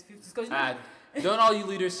like in his 50s. Don't all you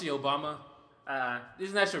leaders see Obama?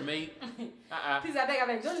 Isn't that your mate? Please, I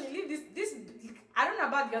beg, don't leave this. I don't know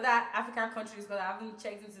about the other African countries because I haven't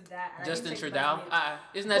checked into that. Justin Trudeau?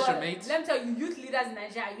 Isn't that your mate? Let me tell you, youth leaders in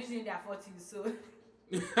Nigeria are usually in their 40s, so.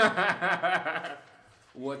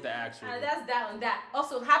 What the actual? And that's that on that.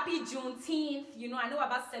 Also, happy Juneteenth. You know, I know we're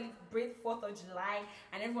about to celebrate 4th of July,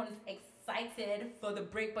 and everyone is excited for the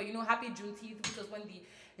break. But you know, happy Juneteenth, which was when the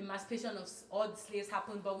emancipation of all the slaves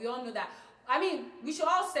happened. But we all know that. I mean, we should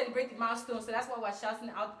all celebrate the milestone. So that's why we're shouting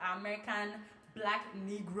out our American black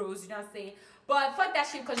Negroes. You know what I'm saying? But fuck that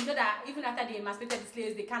shit, because you know that even after they emancipated the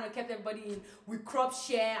slaves, they kind of kept everybody in with crop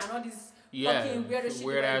share and all these. Fucking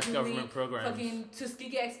weird ass government programs. Fucking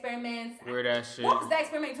Tuskegee experiments. Weird ass shit. What was that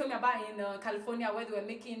experiment you told me about in California where they were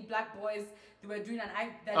making black boys? They were doing an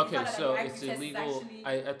okay, so it's illegal.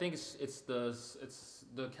 I think it's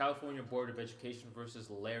the California Board of Education versus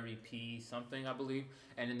Larry P. something, I believe.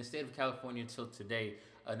 And in the state of California until today,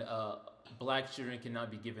 black children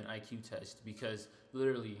cannot be given IQ tests because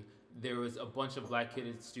literally there was a bunch of black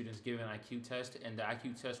students given IQ tests, and the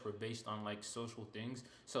IQ tests were based on like social things.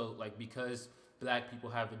 So like because black people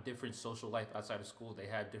have a different social life outside of school, they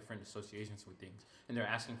have different associations with things, and they're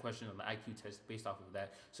asking questions on the IQ test based off of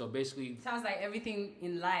that. So basically, sounds like everything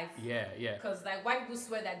in life. Yeah. Because like white people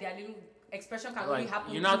swear that their little expression can only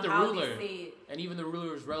happen. You're not the ruler, and even the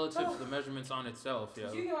ruler is relative to the measurements on itself. Yeah.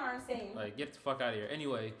 You know what I'm saying? Like, get the fuck out of here.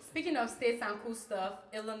 Anyway. Speaking of states and cool stuff,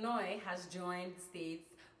 Illinois has joined the states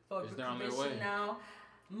for recreation now.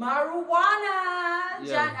 Marijuana.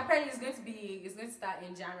 Apparently it's going to start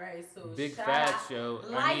in January. So big facts, yo.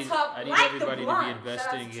 I need everybody to be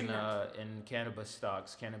investing in cannabis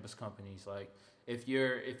stocks, cannabis companies. Like if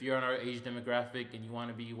you're in our age demographic and you want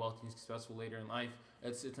to be wealthy and successful later in life,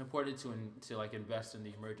 it's important to like invest in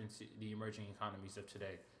the emerging economies of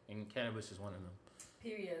today, and cannabis is one of them.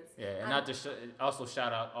 Period. Yeah, and not to also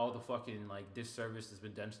shout out all the fucking like disservice that's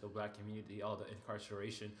been done to the black community, all the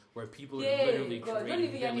incarceration where people are literally creating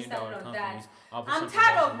 $1 billion companies. I'm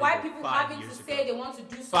tired of white people having to say they want to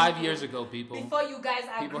do something. 5 years ago, people. Before you guys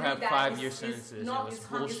agree people have that 5-year sentences.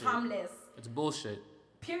 It's harmless. It's bullshit.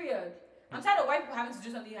 Period. I'm tired of white people having to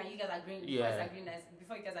do something and you guys agreeing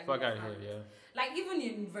before you guys agree. Fuck out of here, yeah. Like even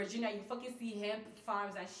in Virginia, you fucking see hemp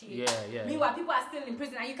farms and shit. Yeah. Meanwhile, people are still in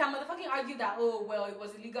prison, and you can motherfucking argue that it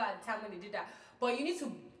was illegal at the time when they did that. But you need to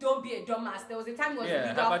don't be a dumbass. There was a time it was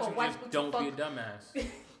illegal for white people to don't be a dumbass.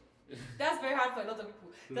 That's very hard for a lot of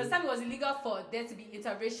people. There was time it was illegal for there to be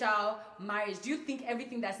interracial marriage. Do you think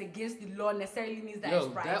everything that's against the law necessarily means that it's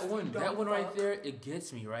right? That one right there, it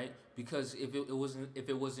gets me, right? Because if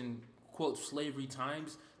it was in quote slavery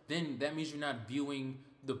times, then that means you're not viewing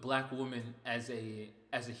the black woman as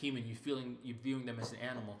a human. You're viewing them as an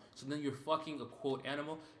animal. So then you're fucking a quote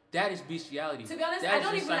animal. That is bestiality. To be honest, I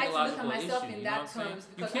don't even like to look at myself in that terms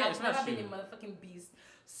because I've never been a motherfucking beast.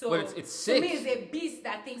 So but it's sick. To me, it's a beast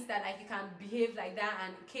that thinks that like you can behave like that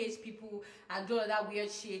and cage people and do all that weird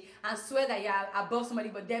shit and swear that you're above somebody,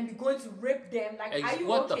 but then be going to rape them. Like, are you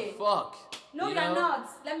what okay? The fuck? No, you're not.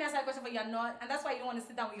 Let me ask that question for you. You're not, and that's why you don't want to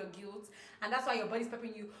sit down with your guilt, and that's why your body's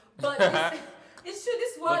peppering you. But it's true.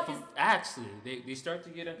 This world is actually they start to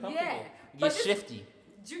get uncomfortable. Yeah, get shifty.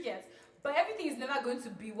 Do you get? But everything is never going to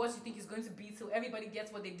be what you think is going to be till everybody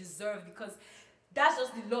gets what they deserve because that's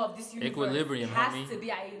just the law of this universe. Equilibrium, it has to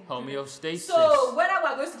be homeostasis. So whether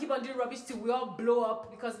we're going to keep on doing rubbish till we all blow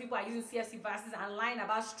up because people are using CFC viruses and lying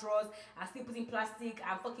about straws and still putting plastic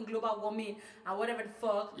and fucking global warming and whatever the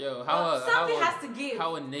fuck. Yo, something has to give.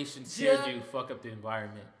 How a nation scared you fuck up the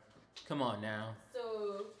environment. Come on now.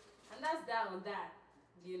 So, and that's that on that,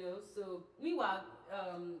 So, meanwhile,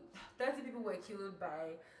 30 people were killed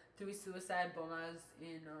by 3 suicide bombers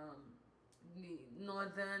in the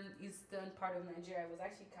northeastern part of Nigeria. It was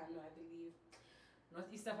actually Kano, I believe.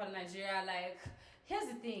 Northeastern part of Nigeria. Like, here's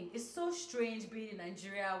the thing. It's so strange being in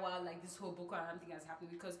Nigeria while, like, this whole Boko Haram thing has happened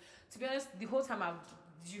because, to be honest, the whole time I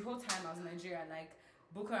was in Nigeria, like,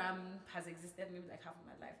 Boko Haram has existed maybe, like, half of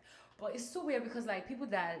my life. But it's so weird because like people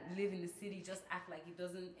that live in the city just act like it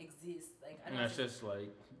doesn't exist. Like that's just like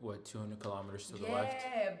 200 kilometers to the left.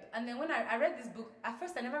 Yeah, and then when I read this book, at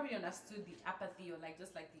first I never really understood the apathy or like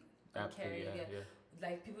just like the caring,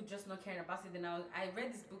 like people just not caring about it. Then I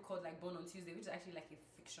read this book called like Born on Tuesday, which is actually like a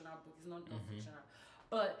fictional book. It's not non-fictional,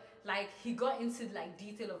 but like he got into like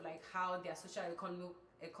detail of like how their social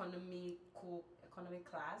economic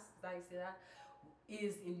class, is that you say that,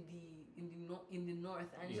 is in the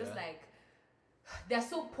north, and just like they're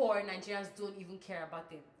so poor, Nigerians don't even care about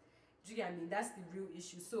them. Do you get what I mean? That's the real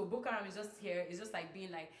issue. So Boko Haram is just here. It's just like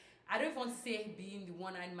being like, I don't want to say being the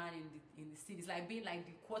one-eyed man in the city. It's like being like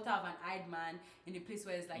the quarter of an eyed man in a place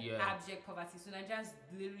where it's like abject poverty. So Nigerians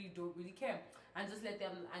literally don't really care, and just let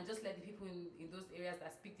the people in those areas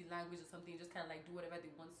that speak the language or something just kind of like do whatever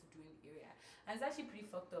they want to do in the area. And it's actually pretty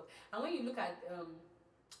fucked up. And when you look at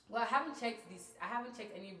well, I haven't checked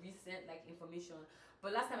any recent like information,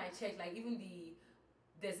 but last time I checked, like even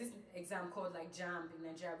there's this exam called like JAMB in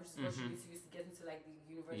Nigeria, which is what you used to get into like the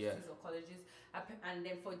universities or colleges, and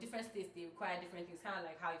then for different states they require different things, kind of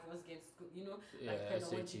like how if you want to get into school, like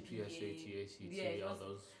SAT, PSAT, ACT, all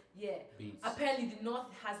those. Yeah, beats. Apparently the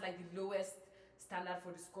North has like the lowest standard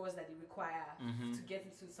for the scores that they require to get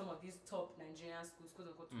into some of these top Nigerian schools,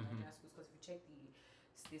 Nigerian schools, because if you check the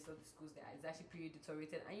states of the schools there, it's actually pretty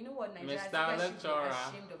deteriorated. And you know what, Nigerians, you guys should be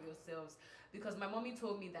ashamed of yourselves, because my mommy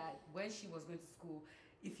told me that when she was going to school,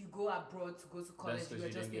 if you go abroad to go to college, you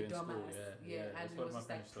were just a dumbass. And it was just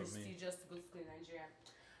like prestigious to go to school in Nigeria.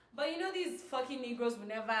 But you know, these fucking Negroes will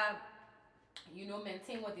never, you know,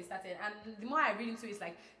 maintain what they started. And the more I read into it, it's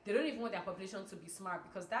like they don't even want their population to be smart,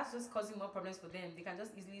 because that's just causing more problems for them. They can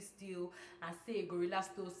just easily steal and say a gorilla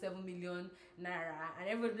stole 7 million naira, and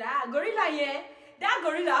everybody be like, gorilla, yeah, that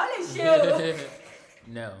gorilla, only show.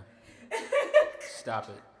 No. Stop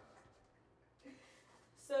it.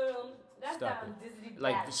 So that's that.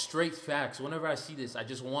 Like straight facts. Whenever I see this, I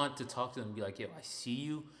just want to talk to them and be like, yo, I see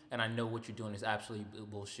you, and I know what you're doing is absolutely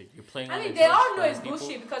bullshit. You're playing. I mean, they all know it's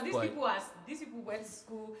bullshit, because these people went to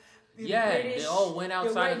school. British, they all went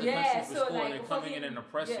outside of the country for school, and they're coming in and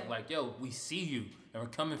oppressing. Yeah. Like, yo, we see you, and we're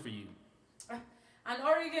coming for you. And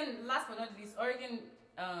Oregon, last but not least, Oregon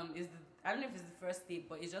is I don't know if it's the first state,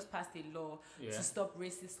 but it just passed a law to stop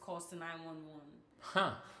racist calls to 911.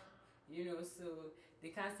 Huh. You know, so they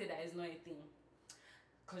can't say that it's not a thing.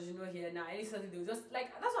 Because, you know, here now, any something they'll just,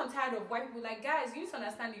 like, that's what I'm tired of. White people, like, guys, you need to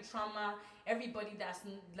understand the trauma. Everybody that's,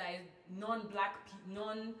 like, non-black,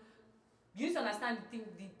 you need to understand the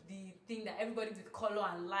thing that everybody with color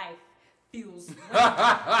and life feels.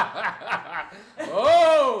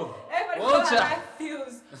 Oh! Everybody with color and life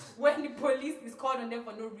feels when the police is called on them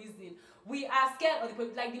for no reason. We are scared of the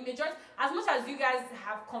police. Like, the majority, as much as you guys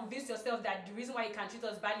have convinced yourself that the reason why you can treat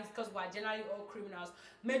us badly is because we are generally all criminals,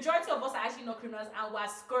 majority of us are actually not criminals, and we are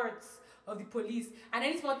skirts of the police. And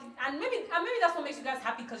any small thing, and maybe that's what makes you guys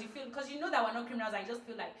happy, because you know that we're not criminals, and you just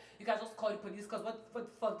feel like you guys just call the police because what the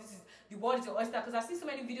fuck, this is, the world is your oyster. Because I've seen so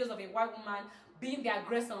many videos of a white woman being the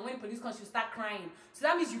aggressor, and when the police comes, she'll start crying. So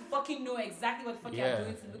that means you fucking know exactly what the fuck you're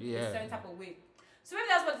doing to look in a certain type of way. So maybe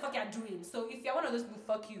that's what the fuck you're doing. So if you're one of those people,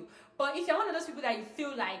 fuck you. But if you're one of those people that you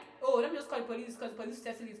feel like, oh, let me just call the police because the police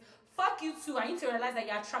settle it, fuck you too. I need to realize that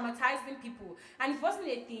you're traumatizing people. And if it wasn't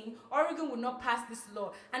a thing, Oregon would not pass this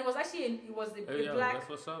law. And it was actually a black. That's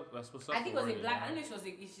what's up. I think it was a black. I don't know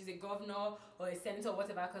if she's a governor or a senator or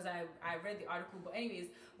whatever, because I read the article. But anyways,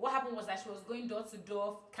 what happened was that she was going door to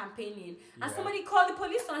door campaigning, and somebody called the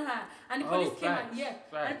police on her. And the police came out.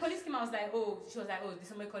 And the police came out. Was like, oh, she was like, oh, did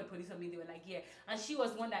somebody call the police on me? They were like, yeah. And she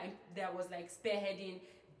was one that was like spearheading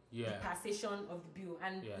the passation of the bill.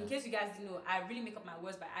 And in case you guys didn't know, I really make up my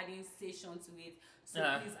words by adding station to it. So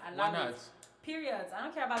please allow it. Periods. I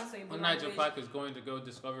don't care about this Oyibo language. Niger Park is going to go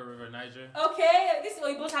discover River Niger. Okay, these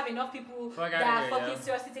Oyibos have enough people that are fucking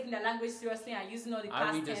seriously taking their language seriously and using all the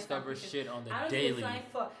past tense. I rediscover shit on the daily.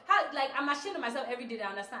 I'm ashamed of myself every day that I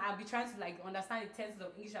understand. I'll be trying to like understand the tenses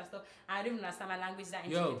of English and stuff, and I don't even understand my language that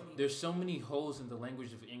intimately. There's so many holes in the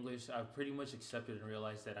language of English. I've pretty much accepted and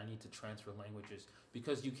realized that I need to transfer languages,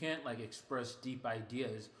 because you can't like express deep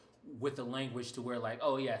ideas with a language to where like,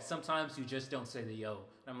 oh yeah, sometimes you just don't say the yo.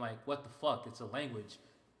 And I'm like, what the fuck? It's a language.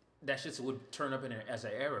 That shit would turn up as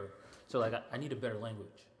an error. So like, I need a better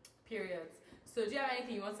language. Periods. So do you have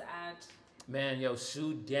anything you want to add? Man,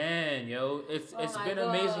 Sudan, it's been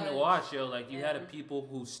amazing to watch, Like you had a people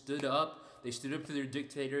who stood up. They stood up to their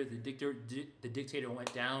dictator. The dictator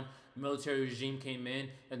went down. The military regime came in,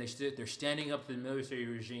 and they're standing up to the military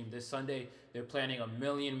regime. This Sunday, they're planning a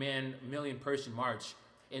million person march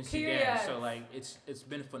in Sudan. So like it's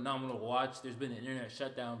been phenomenal to watch. There's been an internet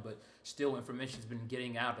shutdown, but still information's been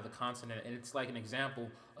getting out of the continent, and it's like an example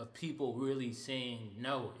of people really saying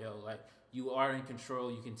no, like you are in control,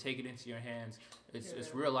 you can take it into your hands.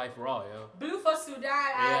 It's real life raw, Blue for Sudan.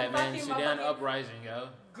 Yeah, man, Sudan uprising,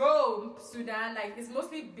 Go Sudan. Like it's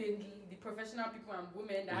mostly been the professional people and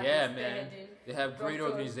women that have been spearheading. They have great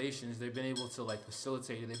organizations. They've been able to like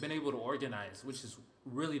facilitate it. They've been able to organize, which is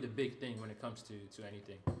really the big thing when it comes to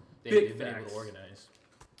anything. They've been able to organize.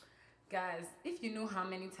 Guys, if you know how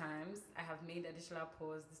many times I have made additional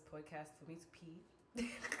pause this podcast for me to pee.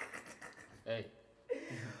 Hey.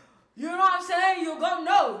 You know what I'm saying? You're going to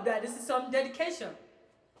know that this is some dedication.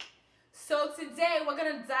 So today we're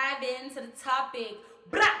going to dive into the topic.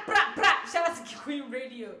 Bra, bra, bra. Shout out to Queen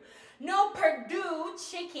Radio. No Purdue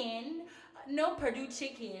chicken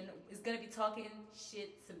is going to be talking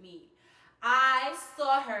shit to me. I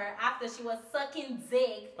saw her after she was sucking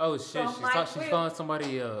dick. Oh shit! She's calling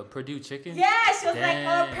somebody Purdue chicken. Yeah, she was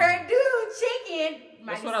like, Purdue chicken.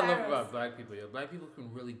 That's what I love about black people. Black people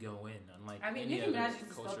can really go in. Unlike Nicki Minaj used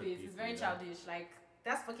to stop it. It's very childish. Like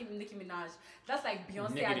that's fucking Nicki Minaj. That's like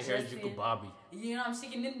Beyonce addressing. Bobby. You know, I'm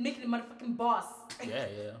shaking Nicki the motherfucking boss. Yeah.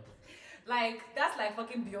 Like that's like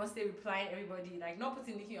fucking Beyonce replying everybody. Like not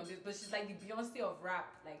putting Nicki on this, but she's like the Beyonce of rap.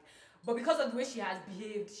 Like. But because of the way she has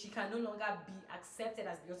behaved, she can no longer be accepted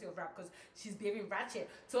as Beyonce of rap because she's behaving ratchet.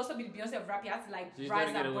 To also be the Beyonce of rap, you have to like rise above it.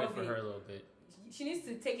 She's gotta get away for her a little bit. She needs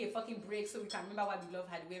to take a fucking break so we can remember why we love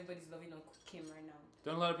her, the way everybody's loving on Kim right now.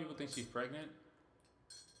 Don't a lot of people think she's pregnant?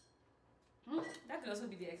 That could also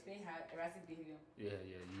be the explain how erratic behavior.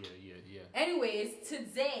 Yeah. Anyways,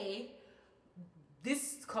 today,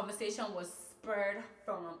 this conversation was spurred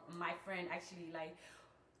from my friend, actually. Like,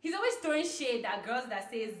 he's always throwing shade that girls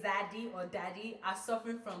that say zaddy or daddy are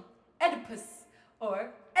suffering from Oedipus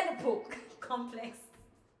or Oedipal complex.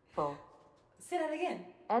 Edible. Say that again.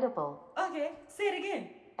 Edible. Okay, say it again.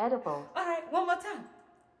 Edible. All right, one more time.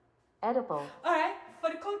 Edible. All right,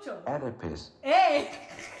 for the culture. Oedipus. Hey!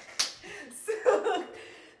 So,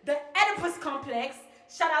 the Oedipus complex,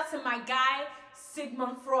 shout out to my guy,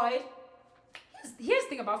 Sigmund Freud. Here's the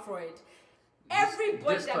thing about Freud.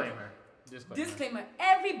 Everybody Disclaimer.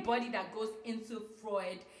 Everybody that goes into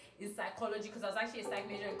Freud in psychology, because I was actually a psych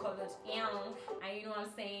major in college, and you know what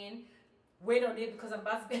I'm saying? Wait on it, because I'm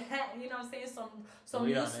about to be, you know what I'm saying? Some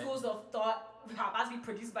new schools of thought are about to be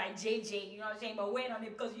produced by JJ, you know what I'm saying? But wait on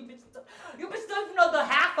it, because you bitch don't even know the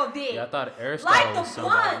half of it. Yeah, I thought Aristotle was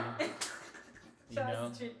somebody. You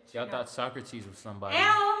know? Y'all thought Socrates was somebody.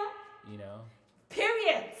 You know?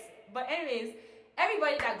 Period. But anyways,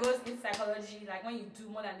 everybody that goes in psychology, like when you do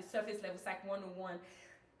more than the surface level Psych 101,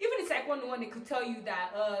 even in Psych 101, they could tell you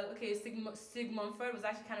that, Sigmund Freud was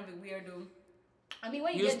actually kind of a weirdo. I mean,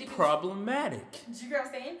 when you get deep problematic. Do you get what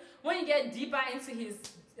I'm saying? When you get deeper into his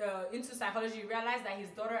into psychology, you realize that his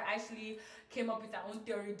daughter actually came up with her own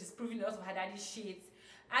theory, disproving the rest of her daddy's shit.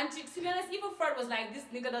 And to be honest, even Freud was like, this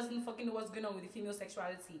nigga doesn't fucking know what's going on with the female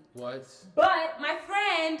sexuality. What? But my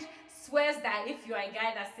friend swears that if you're a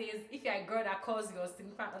guy that says, if you're a girl that calls your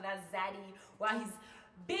significant other zaddy while he's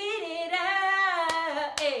beat it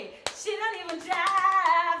up, hey, she don't even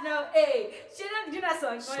drive, no, hey, she don't, you know that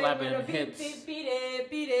song? Slapping hips. Beat it,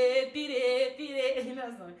 you know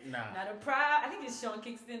that song? Nah. Now the proud, I think it's Sean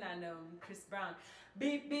Kingston and Chris Brown.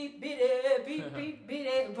 Beat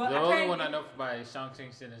it. But the only one I know by Sean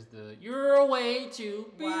Kingston is the "You're way too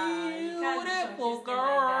beautiful, girl."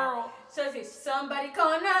 Like so it's somebody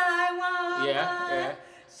call 911. Yeah.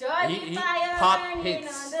 Shorty fire pop burning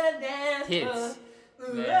hits. on the dance Hits.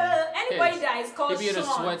 Anybody that is called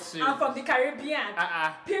Sean, I'm from the Caribbean.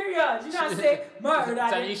 Period. You know what I'm saying? Murder.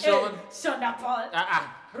 Sean that Paul.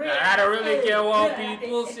 I don't really care what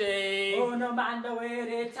people say. Oh, no matter where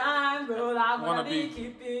the time, girl, I wanna be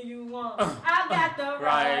keeping you warm. I got the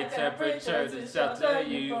right temperature to shelter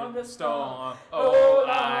you from the storm. Oh,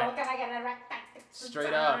 Lord, can I get a right?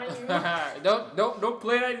 Straight up. Don't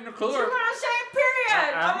play that in the cooler. You know what I'm saying?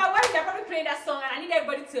 Period. On my wedding, they're probably playing that song, and I need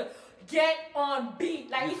everybody to get on beat.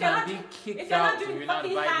 Like if you're not doing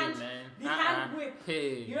fucking hand, the hand whip.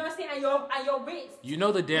 Hey. You know what I'm saying? And your weights. You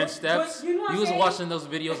know the dance steps. You was watching those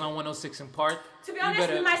videos on 106 in Park. To be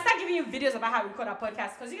honest, we might start giving you videos about how we record our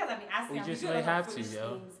podcast because you guys have been asking. We just may have to,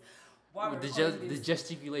 yo. The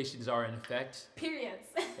gesticulations are in effect. Periods.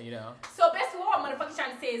 You know. So basically, what I'm motherfucking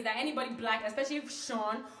trying to say is that anybody black, especially if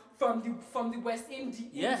Sean from the West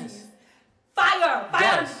Indies. Yes. Fire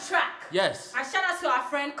on the track. Yes. And shout out to our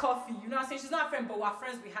friend Coffee. You know what I'm saying? She's not a friend, but we're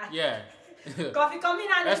friends we had. Yeah. Coffee, come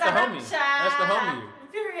in and That's the homie. That's the homie.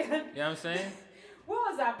 Period. You know what I'm saying? What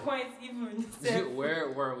was that point even? Where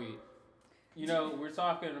were we? You know, we're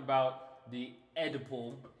talking about the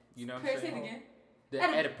Oedipal. You know what I'm saying? Say it again. The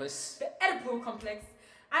Oedipus. The Oedipal complex.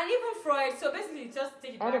 And even Freud. So basically, just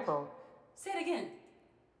take it back. Edible. Say it again.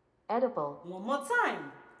 Edible. One more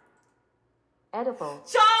time. Edible.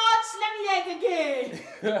 Charge! Let me yank again.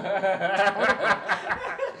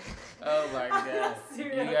 Oh my god. You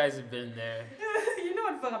guys have been there. You know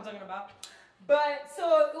what the fuck I'm talking about. But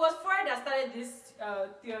so it was Freud that started this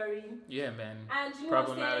theory. Yeah, man. And you know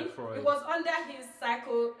problematic what I'm saying? Freud. It was under his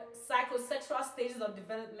psychosexual stages of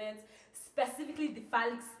development, specifically the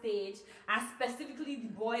phallic stage, and specifically the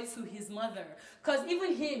boy to his mother. Because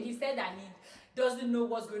even him, he said that he doesn't know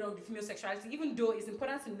what's going on with female sexuality, even though it's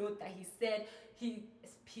important to note that he said he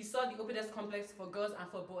saw the Oedipus complex for girls and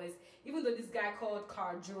for boys, even though this guy called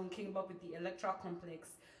Carl Jung came up with the Electra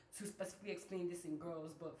complex to specifically explain this in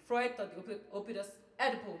girls. But Freud thought the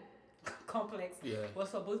Oedipal complex was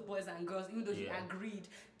for both boys and girls, even though he agreed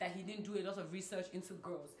that he didn't do a lot of research into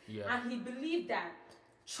girls. Yeah. And he believed that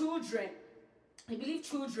children,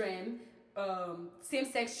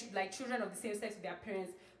 same-sex, like children of the same sex with their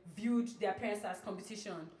parents, viewed their parents as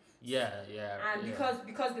competition. And because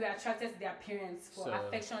they were attracted to their parents for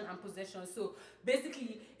affection and possession. So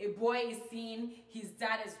basically, a boy is seeing his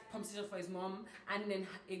dad as competition for his mom, and then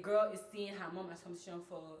a girl is seeing her mom as competition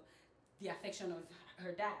for the affection of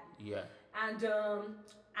her dad. Yeah. And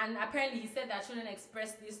apparently he said that children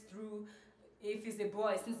express this through, if it's a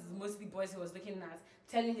boy, since it's mostly boys he was looking at,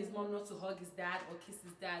 telling his mom not to hug his dad or kiss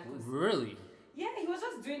his dad. Really? Yeah, he was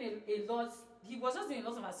just doing a lot. He was just doing a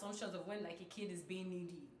lot of assumptions of when like a kid is being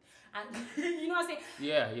needy. And you know what I'm saying?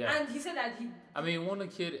 Yeah. And he said that I mean, when a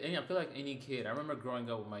kid, and I feel like any kid, I remember growing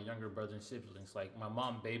up with my younger brother and siblings, like my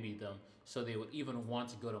mom babied them, so they would even want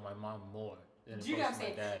to go to my mom more than do you know what I'm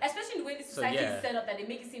saying? Dad. Especially the way the society is set up, that they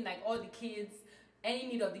make it seem like all the kids, any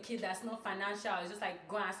need of the kid that's not financial, is just like,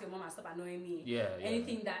 go and ask your mom and stop annoying me.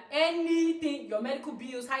 Anything, your medical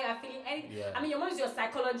bills, how you're feeling, I mean, your mom is your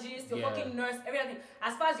psychologist, your fucking nurse, everything.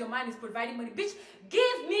 As far as your mind is providing money, bitch,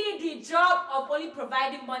 give me the job of only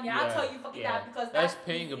providing money. I'll tell you fucking that, because that's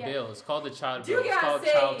paying a bill. It's called the child bill. It's called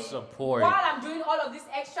child support. While I'm doing all of this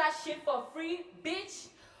extra shit for free, bitch,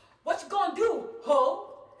 what you gonna do, ho?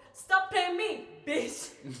 Stop paying me,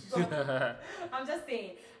 bitch. I'm just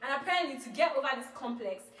saying. And apparently, to get over this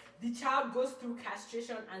complex, the child goes through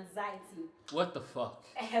castration anxiety. What the fuck?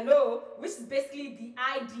 Hello, which is basically the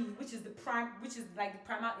ID, which is like the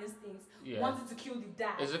primal instincts, wanted to kill the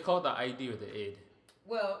dad. Is it called the ID or the id?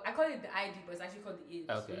 Well, I call it the ID, but it's actually called the id.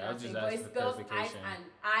 Okay, you know I was just asking for clarification.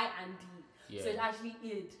 I and D, so it's actually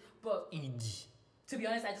id, but id. To be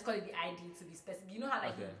honest, I just call it the ID to be specific. You know how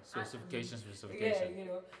like specification. Yeah, you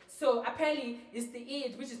know. So apparently it's the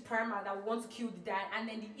id, which is paramount, that wants to kill the dad, and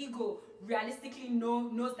then the ego realistically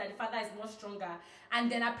knows that the father is more stronger. And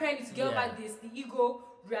then apparently to get over this, the ego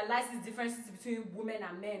realizes differences between women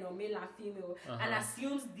and men, or male and female, and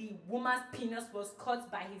assumes the woman's penis was cut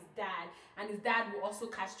by his dad, and his dad will also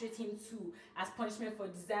castrate him too as punishment for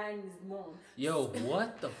desiring his mom. Yo,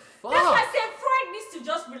 what the fuck? That's why I said Freud needs to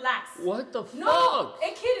just relax. What the fuck? No,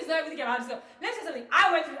 a kid is not everything about this. Let me say something.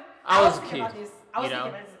 I was thinking about this. I was thinking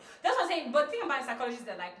about this. That's what I'm saying. But the thing about psychology is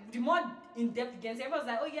that, like, the more in depth you get, everyone's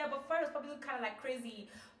like, oh yeah, but Freud was probably kind of like crazy.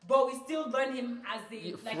 But we still learn him as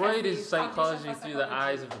the Freud is psychology through the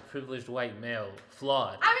eyes of a privileged white male.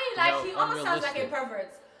 Flawed. I mean, like, he almost sounds like a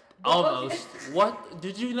pervert. Almost. What?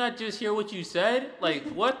 Did you not just hear what you said? Like,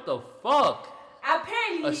 what the fuck?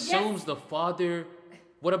 Apparently, assumes the father.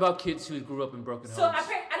 What about kids who grew up in broken homes? So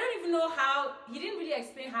apparently, I don't even know how. He didn't really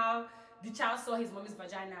explain how the child saw his mommy's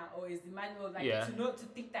vagina, or is the man, or like to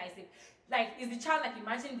think that it's like is the child like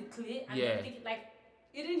imagining the clay and then think like.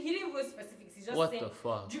 He didn't go specifics. He just what said, the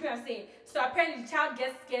fuck? Do you know what I'm saying? So apparently the child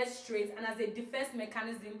gets scared straight, and as a defense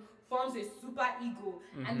mechanism forms a super ego,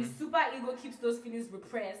 and the super ego keeps those feelings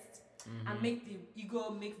repressed and make the ego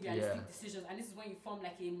make realistic decisions. And this is when you form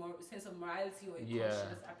like a sense of morality or a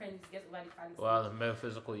conscience. Apparently it gets over the fallacy. Wow, the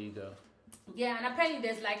metaphysical ego. Yeah, and apparently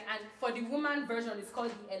there's like, and for the woman version, it's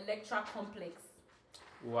called the Electra complex.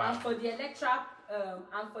 Wow. And for the Electra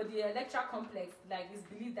complex, like it's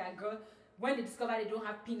believed that when they discover they don't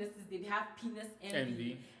have penises, they have penis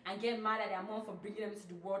envy and get mad at their mom for bringing them to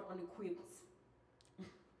the world unequipped.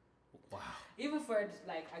 Wow. Even Freud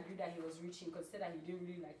like agreed that he was reaching, because he said that he didn't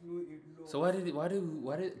really like know it. So why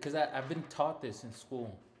did because I've been taught this in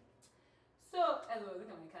school. So hello, look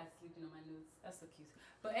at my cat sleeping on my notes. That's so cute.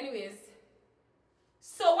 But anyways,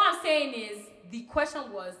 so what I'm saying is, the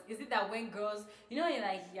question was, is it that when girls, you're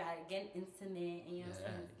getting intimate and you're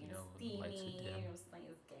steamy, it's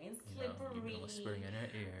getting slippery, whispering in her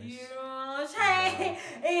ears. You know what I'm saying?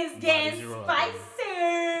 It's getting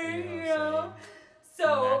spicy, you know. So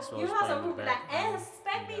Maxwell's you know how some people like,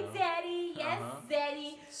 expect me, daddy, yes,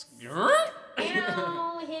 daddy. Hit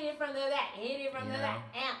it from the back, hit it from the back,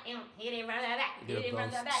 hit it from the back, hit it from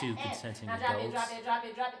the back. Two consenting now adults. Drop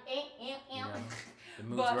it. The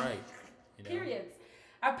mood's right. Period.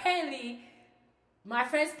 Apparently, my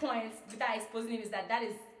friend's point without exposing him is that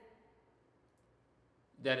is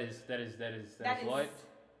what?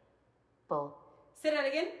 Edible. Say that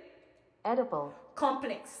again. Edible.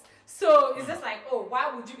 Complex. So it's just like, oh,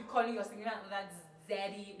 why would you be calling your significant other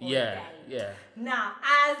zaddy or daddy? Yeah. Now,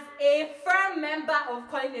 as a firm member of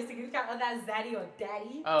calling a significant other zaddy or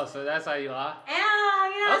daddy. Oh, so that's how you are? Yeah,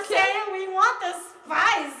 you know what I'm saying? We want the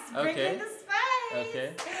spice. Bring in the spice.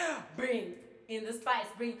 Okay. Bring in the spice.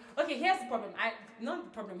 Okay, here's the problem. Not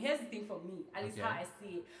the problem. Here's the thing for me, at least how I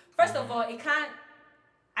see it. First of all,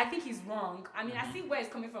 I think he's wrong. I mean, I see where it's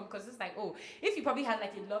coming from, because it's like, oh, if you probably had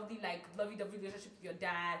like a lovey-dovey relationship with your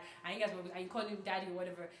dad, and you guys were, and you call him daddy or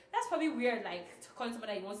whatever, that's probably weird. Like, to call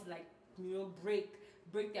somebody that he wants to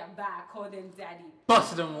break their back, call them daddy.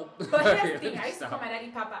 Bust them. But here's the thing: I used to call my daddy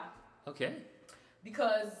Papa. Okay.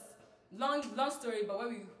 Because long story, but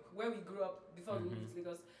where we grew up before we moved to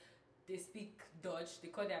Lagos, they speak Dutch. They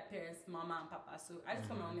call their parents Mama and Papa. So I just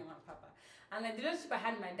call my own name Papa. And like the relationship I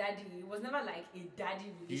had with my daddy, it was never like a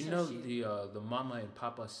daddy relationship. You know the Mama and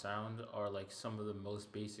Papa sound are like some of the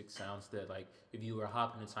most basic sounds that, like, if you were to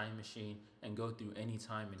hop in a time machine and go through any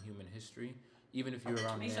time in human history, even if you're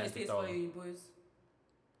around Make sure it stays for you, boys.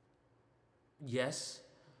 Yes,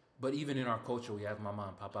 but even in our culture, we have Mama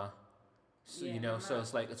and Papa. So, so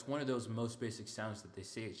it's like, it's one of those most basic sounds that they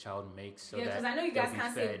say a child makes. So because I know you guys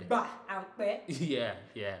can't say bah and pe.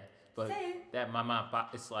 Yeah. But that mama, pa,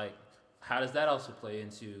 it's like, how does that also play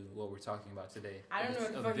into what we're talking about today? I don't know.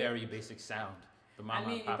 It's a very basic sound. The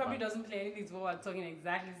mama, it probably doesn't play anything to what we're talking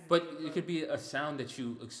exactly. But it could be a sound that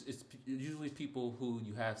it's usually people who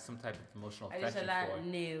you have some type of emotional affection for.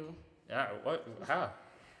 No. Yeah, what? How?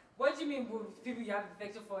 What do you mean with people you have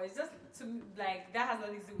affection for? It's just, to me, like, that has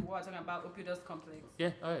nothing to do with what we're talking about, Oedipus complex.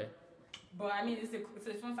 Yeah, okay. But, I mean, it's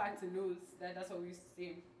a fun fact to know that that's what we used to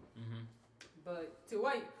say. Mm-hmm. But, to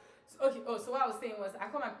what... So what I was saying was, I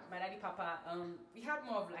call my daddy Papa, we had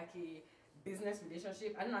more of, like, a business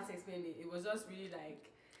relationship. I don't know how to explain it. It was just really,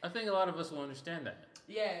 like... I think a lot of us will understand that.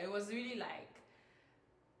 Yeah, it was really, like,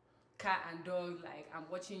 cat and dog. Like, I'm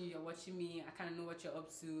watching you, you're watching me. I kind of know what you're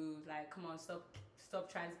up to. Like, come on, stop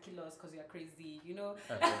trying to kill us because you're crazy, Yeah.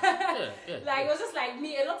 Like, it was just like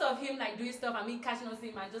me, a lot of him like doing stuff and me catching on to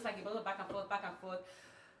him and just like a lot of back and forth.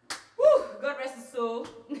 Woo! God rest his soul.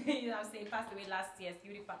 You know what I'm saying? Passed away last year,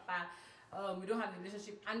 Skibidi Papa. We don't have a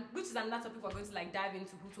relationship, and which is another topic we're going to like dive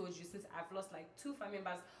into. Who told you? Since I've lost like 2 family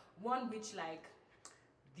members, one which like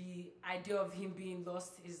the idea of him being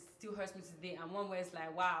lost still hurts me today, and one where it's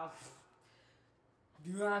like, wow. Do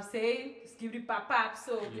you know what I'm saying? Skibidi Papa.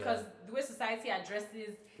 So, because the way society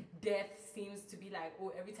addresses death seems to be like,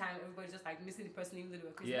 oh, every time everybody's just like missing the person even though they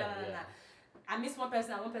were crazy. Nah. I miss one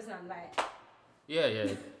person and one person I'm like... Yeah.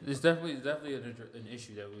 It's definitely an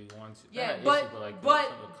issue that we want to... Yeah, but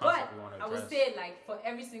I would say like for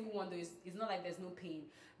every single one though, it's not like there's no pain.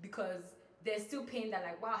 Because there's still pain that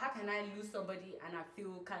like, wow, how can I lose somebody and I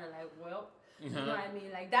feel kind of like, well... You know what I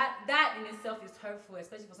mean? Like that in itself is hurtful,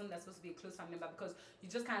 especially for something that's supposed to be a close family member, because you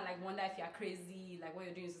just kind of like wonder if you're crazy, like what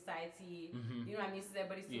you're doing in society. Mm-hmm. You know what I mean? So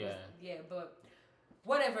everybody's but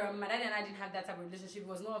whatever. My dad and I didn't have that type of relationship. It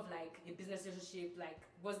was more of like a business relationship. Like,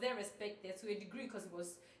 was there respect there to a degree? Because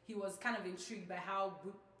he was kind of intrigued by how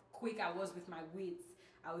quick I was with my weights.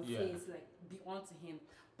 I would say it's like beyond to him.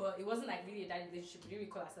 But it wasn't like really a daddy relationship. We didn't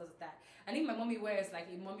really call ourselves that. I think my mommy wears like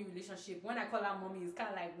a mommy relationship. When I call her mommy, it's kind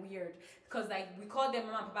of like weird. Because like we called them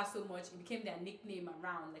mama and papa so much, it became their nickname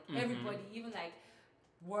around. Like everybody, even like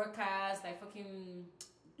workers, like fucking,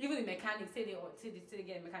 even the mechanics, say they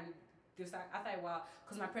get a mechanic. They start, after a while,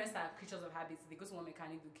 because my parents are creatures of habits. They go to one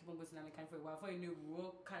mechanic, they keep on going to that mechanic for a while. Before you know, we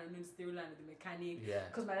all kind of knew the storyline of the mechanic. Yeah.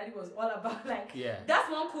 Because my daddy was all about like, that's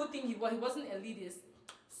one cool thing he wasn't elitist.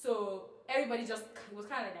 So everybody it was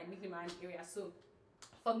kind of like that nickname around the area. So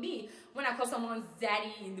for me, when I call someone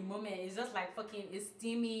zaddy in the moment, it's just like fucking, it's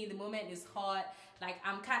steamy, the moment is hot. Like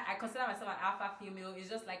I consider myself an alpha female. It's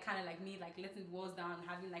just like kind of like me, like letting the walls down,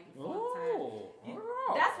 having like a fun time.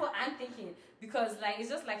 That's what I'm thinking, because like it's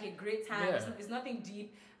just like a great time. Yeah. It's nothing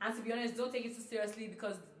deep, and to be honest, don't take it too seriously,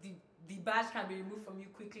 because the badge can be removed from you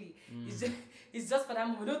quickly. It's just for that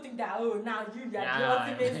moment. Don't think that now you're the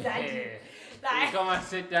ultimate zaddy. Like, come and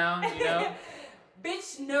sit down,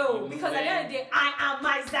 Bitch, no, because at the end of the day, I am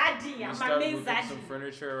my zaddy. I'm my main zaddy. Some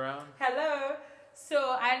furniture around. Hello. So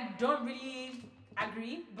I don't really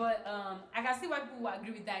agree, but I can see why people would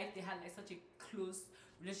agree with that if they had like such a close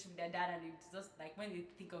relationship with their dad, and it's just like when they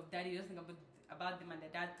think of daddy, they just think about them and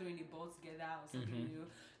their dad throwing a ball together or something,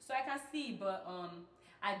 So I can see, but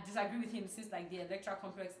I disagree with him, since like the electoral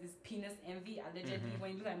complex is penis envy, allegedly.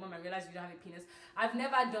 When you look at my mom, I realize you don't have a penis. I've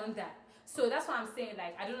never done that. So that's what I'm saying.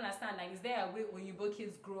 Like, I don't understand. Like, is there a way when you both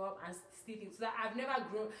kids grow up and still think? So that I've never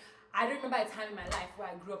grown. I don't remember a time in my life where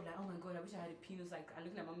I grew up like, oh my god, I wish I had a penis. Like, I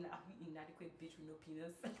look at my mom like, are you inadequate bitch with no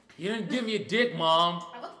penis? You didn't give me a dick, mom.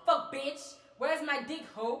 Like, what the fuck, bitch? Where's my dick,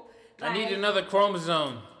 hoe? Like, I need another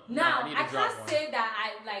chromosome. Now, I can't say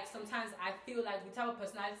that sometimes I feel like the type of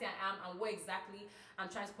personality I am and what exactly I'm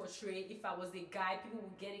trying to portray, if I was a guy, people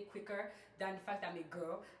would get it quicker than the fact that I'm a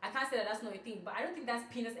girl. I can't say that that's not a thing, but I don't think that's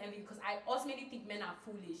penis envy, because I ultimately think men are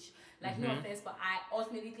foolish. Like, no offense, but I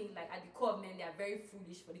ultimately think like at the core of men, they are very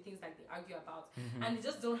foolish for the things like they argue about. And they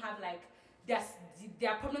just don't have like,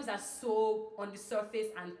 their problems are so on the surface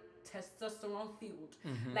and testosterone filled.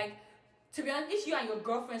 Like, to be honest, if you and your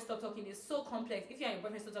girlfriend stop talking, it's so complex. If you and your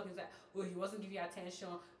boyfriend stop talking, it's like, oh, he wasn't giving you attention,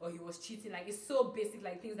 or he was cheating. Like, it's so basic,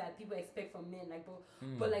 like things that people expect from men. Like,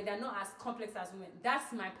 but like they're not as complex as women.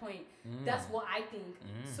 That's my point. That's what I think.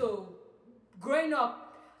 So, growing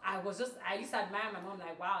up, I used to admire my mom.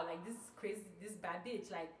 Like, wow, like this crazy, this bad bitch.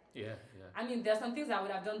 Like, yeah. I mean, there's some things I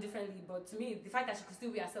would have done differently, but to me, the fact that she could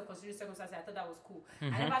still be herself considering circumstances, I thought that was cool.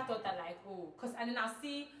 I never thought that like, and then I'll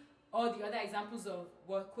see all the other examples of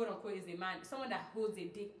what quote unquote is a man, someone that holds a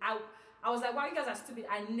dick. I was like, wow, you guys are stupid.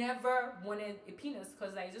 I never wanted a penis,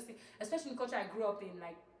 because like, just especially in the culture I grew up in,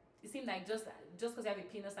 like it seems like just because you have a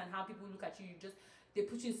penis and how people look at you, they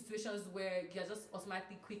put you in situations where you're just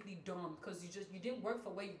automatically quickly dumb because you didn't work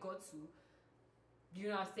for where you got to. You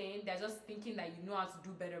know what I'm saying? They're just thinking that you know how to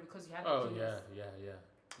do better because you have a penis.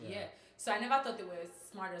 Yeah. So I never thought they were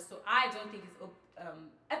smarter. So I don't think it's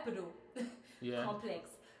epido complex,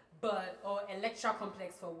 or electra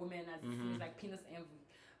complex for women as things like penis envy,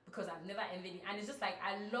 because I've never envied it. And it's just like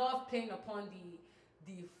I love playing upon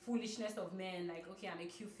the foolishness of men. Like, okay, I'm a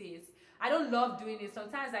cute face. I don't love doing it.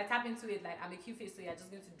 Sometimes I tap into it like I'm a cute face, so you're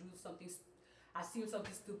just going to do something, assume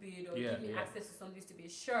something stupid or give me access to something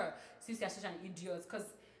stupid. Sure, since you're such an idiot.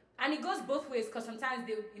 And it goes both ways, because sometimes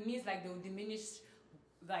it means like they'll diminish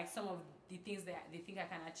like some of the things that they think I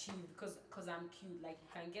can achieve because I'm cute. Like, you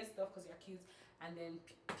can get stuff because you're cute, and then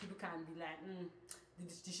people can be like,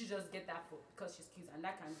 did she just get that because she's cute? And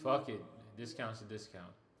that can fuck it. Discount's a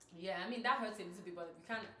discount. Yeah, I mean that hurts a little bit, but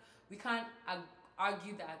we can't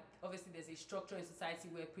argue that obviously there's a structure in society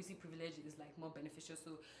where pretty privilege is like more beneficial.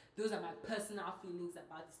 So those are my personal feelings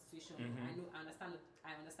about the situation. I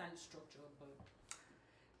understand the structure, but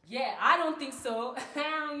yeah, I don't think so. You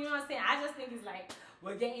know what I'm saying? I just think it's like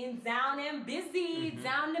we're getting down and busy,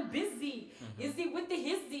 Izzy with the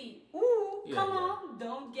hizzy. Ooh, come on,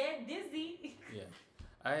 don't get dizzy. Yeah,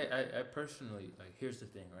 I personally, like, here's the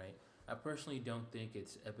thing, right? I personally don't think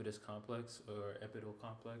it's Oedipus complex or Oedipal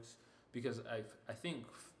complex, because I think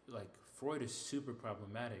like Freud is super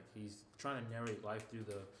problematic. He's trying to narrate life through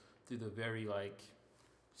the very like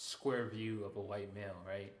square view of a white male,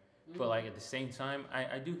 right? But like at the same time,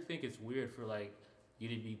 I do think it's weird for like you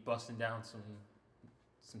to be busting down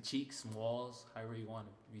some cheeks, some walls, however you want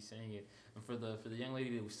to be saying it, and for the young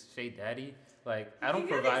lady to say daddy, like I don't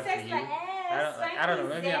provide for you. I don't know.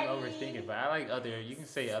 Maybe I'm overthinking, but I like you can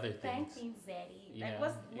say other things. Spanking zaddy. Yeah,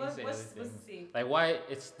 like what's the thing? Like why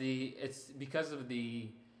it's because of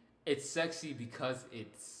it's sexy because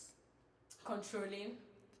it's controlling.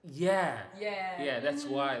 Yeah. That's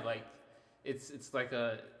why like it's like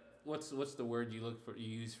a. What's the word you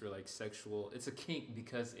use for like sexual? It's a kink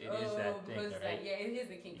because it is that thing, right? It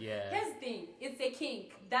is a kink. Yeah. Here's the thing, it's a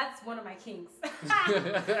kink. That's one of my kinks.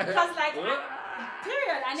 Because like,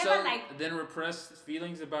 period. I never like. Then repressed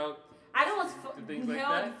feelings about. I don't want to things like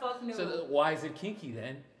that. Fuck no. So why is it kinky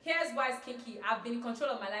then? Here's why it's kinky. I've been in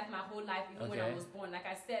control of my life my whole life, even when I was born. Like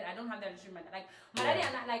I said, I don't have that relationship. Like my daddy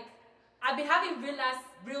and I, like. I've been having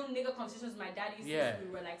real nigga conversations with my daddy since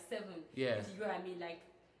we were like 7. Yeah. If you know what I mean, like.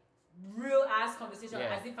 Real ass conversation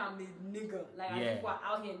as if I'm a nigga, like as if we're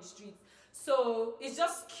out here in the streets. So it's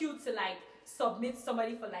just cute to like submit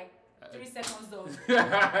somebody for like 3 seconds or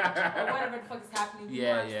whatever the fuck is happening. You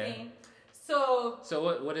know what I'm saying? So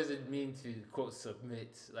what does it mean to quote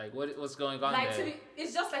submit? Like what's going on like there?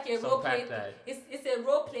 It's just like a role play. It's a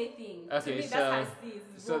role play thing. Okay, to me, that's how I see it.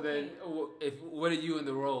 So then, what are you in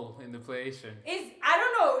the role in the playation? I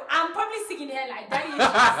don't know. I'm probably sticking here like daddy.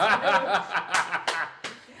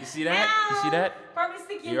 You see that? You see that? Probably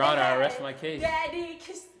sticking. Your Honor, I rest my case. Daddy,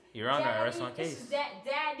 kiss. Your Honor, I rest my case.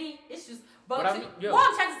 Daddy issues. But what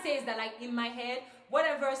I'm trying to say is that, like, in my head,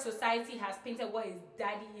 whatever society has painted what his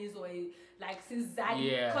daddy is, or like since zaddy.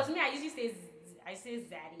 Because me, I usually say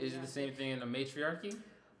zaddy. Is it the same thing in the matriarchy?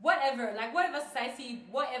 Whatever society,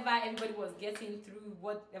 whatever everybody was getting through,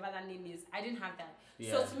 whatever that name is, I didn't have that.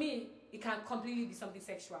 Yeah. So to me, it can completely be something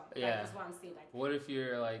sexual. Like, that's what I'm saying. Like, what if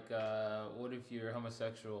you're like, what if you're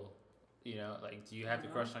homosexual? You know, like, do you have to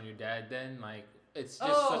crush on your dad then? Like, it's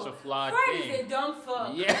just such a flawed thing. Freud is a dumb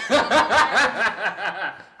fuck. Yeah.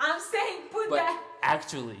 I'm saying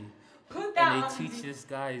actually. Put that and they teach this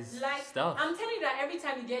guy's stuff. I'm telling you that every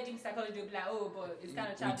time you get into psychology, you'll be like, oh, but it's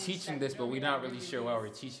kind of childish. We're teaching this, but we're not really sure why we're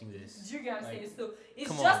teaching this. Do you get what I'm saying? So it's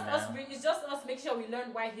just us making sure we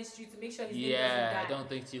learn white history to make sure his name doesn't die. Don't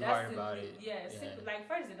think too hard about it. Yeah, simple. Like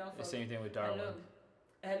Freud is a dumb fuck. The same thing with Darwin.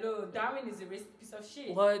 Hello, Darwin is a racist piece of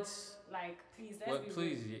shit. What? Like, please,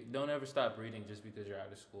 please, don't ever stop reading just because you're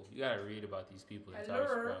out of school. You gotta read about these people. Like,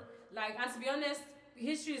 and to be honest,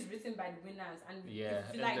 history is written by the winners, and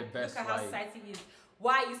like, the best. Look at how society is.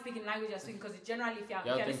 Why are you speaking language you're speaking? Because generally, if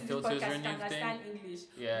you're listening to this podcast, you can understand English.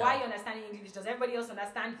 Yeah. Why are you understanding English? Does everybody else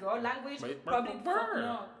understand your language? Probably fuck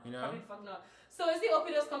no. You know? Probably fuck no. So is it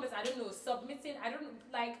Oedipus complex? I don't know. Submitting, I don't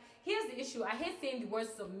like. Here's the issue. I hate saying the word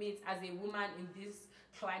submit as a woman in this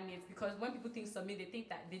climate, because when people think submit, they think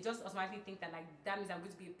that they just automatically think that like that means I'm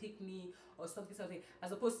going to be a pick-me or something,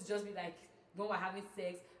 as opposed to just be like when we're having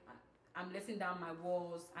sex, I'm letting down my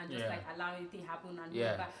walls and just like allowing anything happen and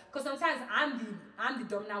whatever. Because sometimes I'm the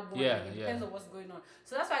dominant one. It depends on what's going on.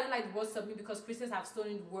 So that's why I don't like the word submit, because Christians have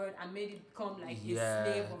stolen the word and made it become like a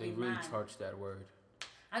slave of a man. They really charge that word.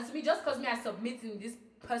 And to me, just because I submit in this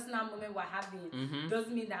personal moment we're having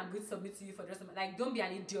doesn't mean that I'm going to submit to you for the rest of my life. Like, don't be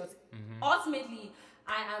an idiot. Ultimately,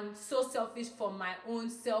 I am so selfish for my own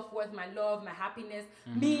self-worth, my love, my happiness.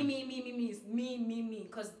 Me.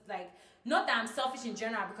 Because, like, not that I'm selfish in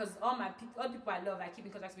general, because all the people I love, I keep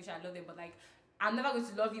in contact with, I love them, but, like, I'm never going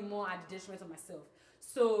to love you more at the detriment of myself.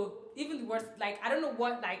 So, even the words, like, I don't know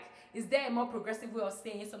what, like, is there a more progressive way of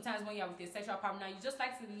saying sometimes when you're with a sexual partner, you just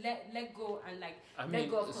like to let go and, like, let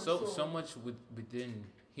go of control. So much within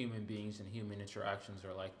human beings and human interactions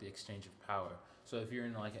are like the exchange of power. So if you're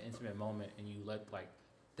in like an intimate moment and you let, like,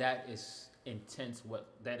 that is intense,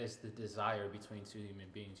 that is the desire between two human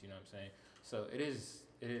beings, you know what I'm saying? So it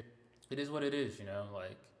is what it is, you know,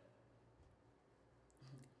 like,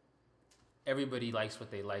 everybody likes what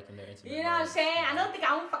they like in their intimate. You know what I'm saying? I don't think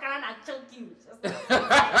I won't fuck around and choke you.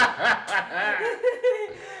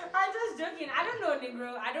 I'm just joking. I don't know,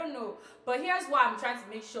 Negro. I don't know. But here's why I'm trying to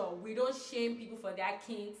make sure we don't shame people for their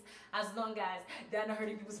kinks as long as they're not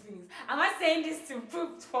hurting people's feelings. Am I saying this to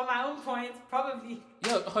prove for my own point? Probably.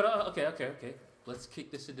 Yo, hold on. Okay. Let's kick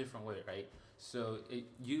this a different way, right? So,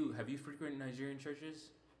 have you frequented Nigerian churches?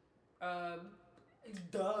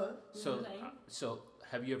 Duh. So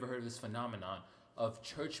have you ever heard of this phenomenon of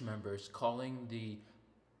church members calling the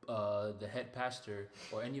head pastor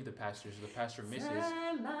or any of the pastors, the pastor missus,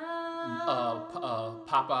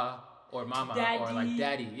 Papa or Mama Daddy. or like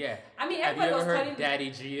Daddy? Yeah. I mean, have you everybody ever was heard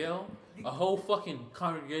Daddy Gio? A whole fucking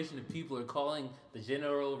congregation of people are calling the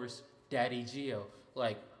general over Daddy Gio.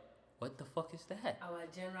 Like, what the fuck is that? Our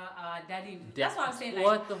general, daddy. That's what I'm saying. Like,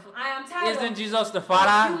 what the fuck? I am tired. Isn't Jesus the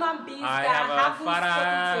Father? Human beings I that have a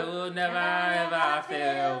Father who never ever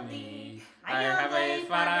failed me. I have a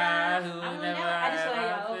Father who never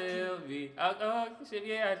ever failed me. Oh shit,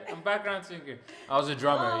 yeah, I'm background singer. I was a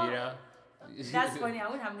drummer, you know. That's funny. I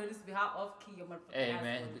wouldn't have noticed how off key your motherfucker. Hey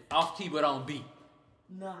man, off key but on beat.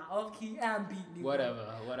 Nah, off key and beat. Whatever,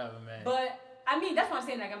 man. But I mean, that's what I'm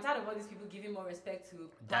saying. Like, I'm tired of all these people giving more respect to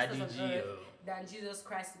Daddy pastors on earth than Jesus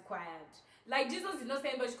Christ required. Like, Jesus did not say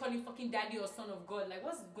anybody should call him fucking daddy or son of God. Like,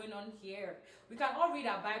 what's going on here? We can all read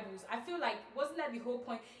our Bibles. I feel like, wasn't that the whole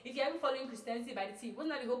point? If you're ever following Christianity by the T,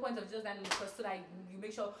 wasn't that the whole point of Jesus dying on the cross? So, like, you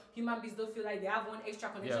make sure human beings don't feel like they have one extra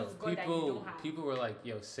connection to God that you don't have. People were like,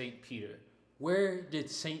 yo, Saint Peter. Where did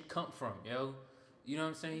Saint come from, yo? You know what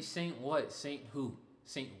I'm saying? Saint what? Saint who?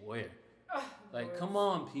 Saint where? Like, come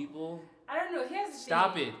on, people. I don't know. Here's the thing.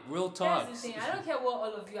 Stop it. Real talk. Here's the thing. I don't care what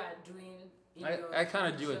all of you are doing. I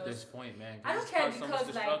kind of do at this point, man. I don't care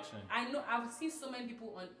because, like, I know I've seen so many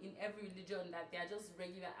people in every religion that they are just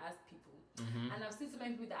regular ass people, and I've seen so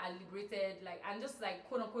many people that are liberated, like, and just like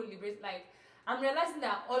quote unquote liberated. Like, I'm realizing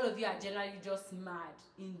that all of you are generally just mad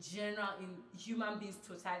in general in human beings'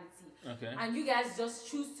 totality. Okay. And you guys just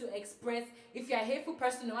choose to express. If you're a hateful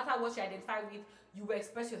person, no matter what you identify with, you will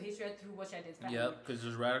express your hatred through what you identify with. Yep, because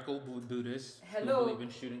there's radical Buddhists who believe in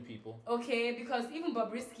shooting people. Okay, because even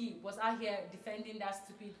Bobrisky was out here defending that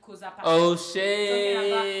stupid Koza Park. Oh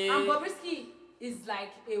shit! And Bobrisky is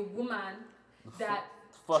like a woman that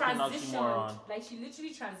transitioned, like she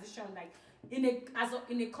literally transitioned, like in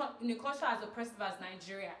a culture as oppressive as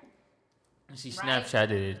Nigeria. She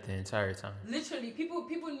Snapchatted it the entire time. Literally, people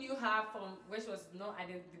knew her from where she was not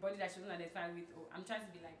the body that she wasn't identifying with. Oh, I'm trying to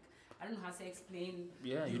be like, I don't know how to explain.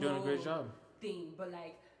 Yeah, you're doing a great job. But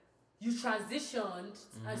like, you transitioned,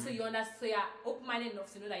 and so you understand. So you're open-minded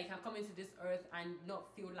enough to know that you can come into this earth and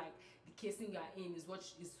not feel like the casing you're in is what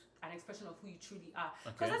is an expression of who you truly are.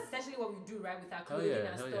 Because that's essentially what we do, right, with our clothing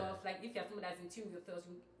and stuff. Yeah. Like, if you're someone that's in tune with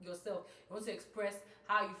yourself, you want to express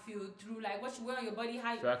how you feel through like what you wear on your body,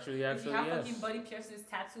 how you if you have fucking body piercings,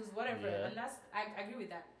 tattoos, whatever. Yeah. And that's I agree with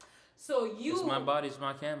that. So it's my body, it's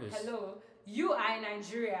my canvas. Hello. You are in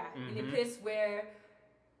Nigeria, in a place where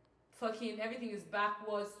fucking everything is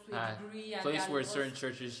backwards to a degree. And place where certain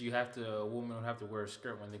churches a woman would have to wear a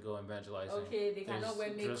skirt when they go evangelizing. Okay, they cannot wear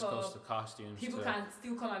makeup. Dress codes to costumes. People can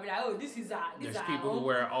still come and be like, oh, this is There's people who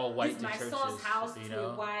wear all white to churches. This is my son's house to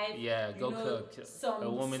a wife. Yeah, go cook. A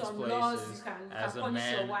woman's places. As a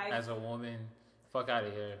man, as a woman. Fuck out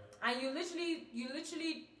of here. And you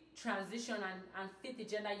literally transition and fit the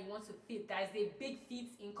gender you want to fit. There is a big fit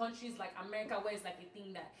in countries like America where it's like a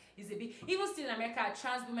thing that is a big. Even still in America,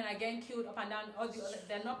 trans women are getting killed up and down.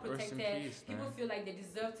 They're not protected. Peace, people feel like they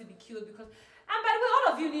deserve to be killed because. And by the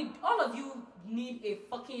way, all of you need a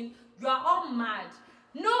fucking. You are all mad.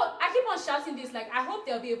 No, I keep on shouting this. Like, I hope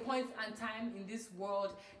there'll be a point and time in this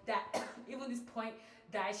world that even this point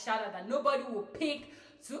that I shout out that nobody will pick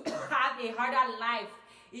to have a harder life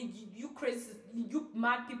you crazy, you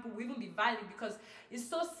mad people will even be valid, because it's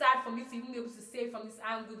so sad for me to even be able to say from this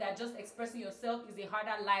angle that just expressing yourself is a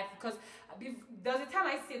harder life. Because there's a time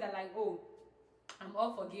I say that, like, oh, I'm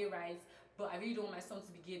all for gay rights, but I really don't want my son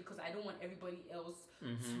to be gay because I don't want everybody else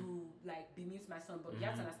to like be mean to my son. But you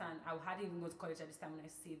have to understand, I hadn't even go to college at this time when I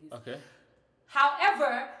say this. Okay.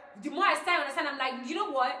 However, the more I start to understand, I'm like, you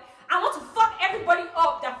know what? I want to fuck everybody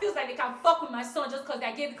up that feels like they can fuck with my son just because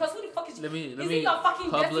they're gay. Because who the fuck is? Let me your fucking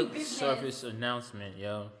public service announcement,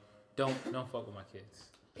 yo. Don't fuck with my kids.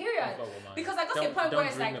 Period. Don't fuck with mine. Because I got to a point where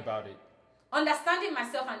it's like about it. Understanding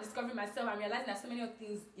myself and discovering myself, I'm realizing that so many of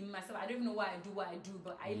things in myself, I don't even know why I do what I do,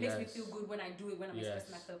 but it makes me feel good when I do it, when I'm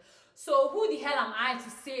expressing myself. So who the hell am I to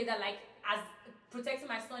say that, like, as protecting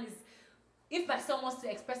my son is, if my son wants to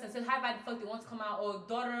express themselves, however the fuck they want to come out, or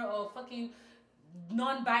daughter, or fucking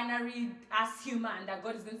non-binary ass human that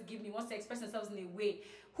God is going to give me wants to express themselves in a way,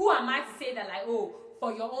 who am I to say that, like, oh,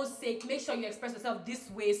 for your own sake, make sure you express yourself this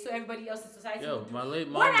way so everybody else in society will do. My late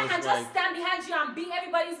mom when I was can just stand behind you and beat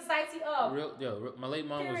everybody in society up. My late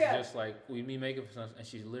mom was just like, we me making fun, and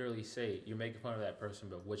she literally say, you're making fun of that person,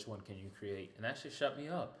 but which one can you create? And that shit shut me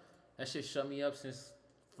up. That shit shut me up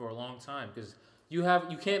for a long time, because you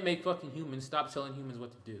can't make fucking humans stop telling humans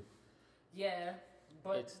what to do. Yeah,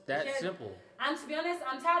 but it's that simple. And to be honest,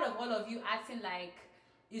 I'm tired of all of you acting like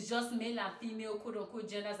it's just male and female, quote unquote,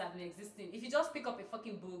 genders have been existing. If you just pick up a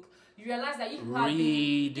fucking book, you realize that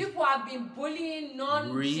people have been bullying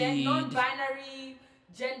non-binary,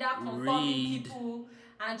 gender conforming people,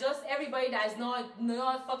 and just everybody that is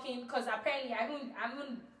not fucking. Because apparently, I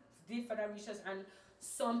haven't did further research, and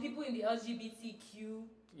some people in the LGBTQ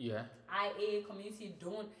IA community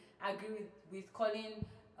don't agree with calling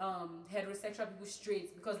heterosexual people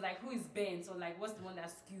straight, because like, who is bent, or like, what's the one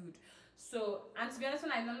that's skewed? So, and to be honest,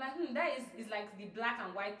 when I'm like, that is like the black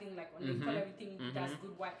and white thing, like when they call everything that's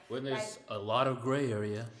good white. When there's a lot of gray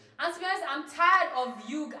area. And to be honest, I'm tired of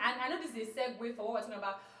you, and I know this is a segue for what we're talking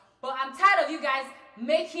about, but I'm tired of you guys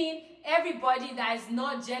making everybody that is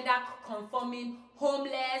not gender conforming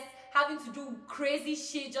homeless, having to do crazy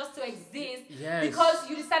shit just to exist. Yes. Because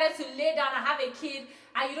you decided to lay down and have a kid,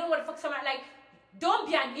 and you don't want to fuck someone. Like, don't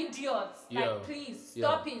be an idiot. Like, please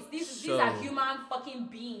stop it. These are human fucking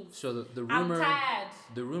beings. So the rumor, I'm tired.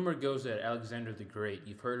 The rumor goes that Alexander the Great,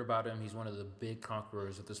 you've heard about him. He's one of the big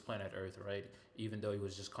conquerors of this planet Earth, right? Even though he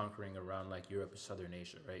was just conquering around like Europe and Southern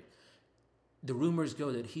Asia, right? The rumors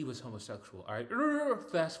go that he was homosexual. All right,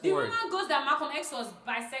 fast forward. The rumor goes that Malcolm X was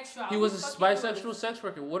bisexual. He was a bisexual sex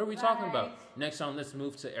worker. What are we talking about? Next on, let's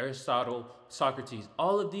move to Aristotle, Socrates.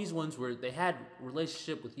 All of these ones they had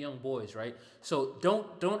relationship with young boys, right? So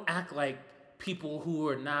don't act like people who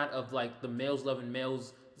are not of like the males loving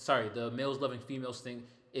females thing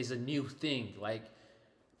is a new thing. Like,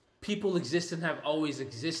 people exist and have always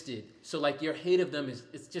existed. So like, your hate of them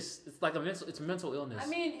it's like a mental illness. I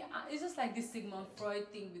mean, it's just like this Sigmund Freud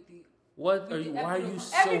thing with the. Why are you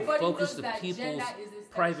so focused on people's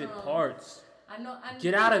private parts?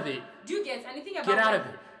 Get out of it. Do you get anything about? Get out of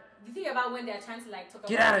it. The thing about when they're trying to like talk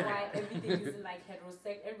Get about why everything isn't like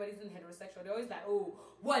heterosexual, everybody's in heterosexual. They're always like, oh,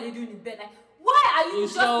 what are they doing in bed? Like, why are you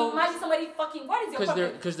just imagine somebody fucking? What is your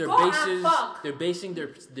problem? Because they're basing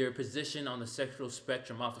their position on the sexual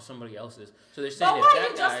spectrum off of somebody else's. So they're saying, but why are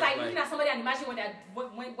you just like looking at somebody and imagine what they're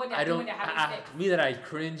doing when they're having sex? Me that I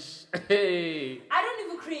cringe. Hey. I don't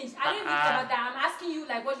even cringe. I don't even care about that. I'm asking you,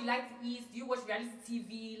 like, what you like to eat? Do you watch reality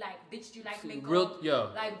TV? Like, bitch, do you like makeup?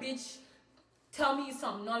 Like, bitch, tell me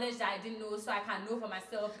some knowledge that I didn't know so I can know for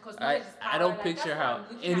myself, because knowledge is power. I don't picture how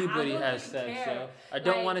anybody has sex, so I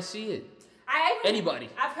don't want to see it. Anybody.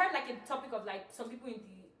 I've heard like a topic of like some people in the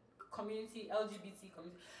community, LGBT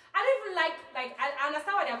community. I don't even like I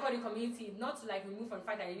understand why they're called the community, not to like remove from the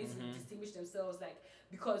fact that they need to distinguish themselves, like,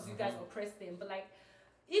 because you guys oppress them, but like,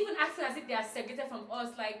 even acting as if they are segregated from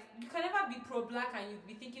us, like, you can never be pro-black and you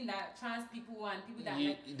be thinking that trans people and people that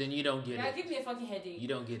then you don't get it. Give me a fucking headache. You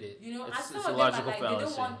don't get it. You know, it's and some a of logical them are like,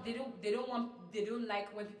 fallacy. they don't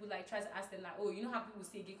like when people like try to ask them like, oh, you know how people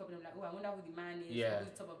say gay couple, and I'm like, oh, I wonder who the man is,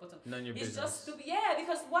 who's top or bottom. None of your business. It's just stupid. Yeah,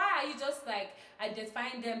 because why are you just like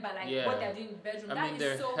identifying them by like what they're doing in the bedroom? I mean,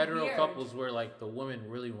 they're so hetero weird. Couples where like the woman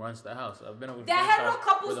really runs the house. I've been over. They're hetero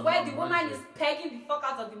couples where the woman is pegging the fuck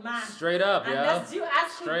out of the man. Straight up, and that's you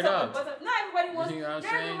asking straight up. Not everybody wants. You know what I'm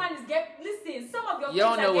saying? Everyone is listen. Some of your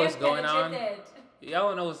y'all know what's going on. Y'all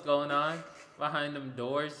don't know what's going on behind them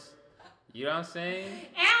doors. You know what I'm saying?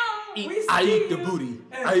 I eat the booty.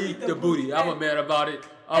 I eat the booty. I'm a man about it.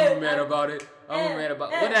 I'm a man about it. When did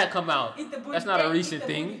that come out? That's not a recent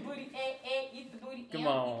thing. Come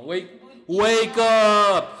on, wake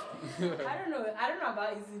up. I don't know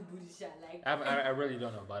about easy booty shit. Like, I really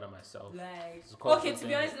don't know about it myself. Like, okay, to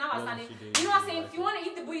be honest, now I'm standing. You know what I'm saying? If you want to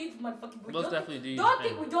eat the booty, eat the motherfucking booty. Most definitely do. Don't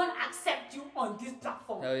think we don't accept you on this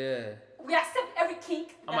platform. Hell yeah. We accept every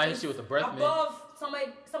kink. I might hit you with the breath, above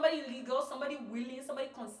somebody legal, somebody willing, somebody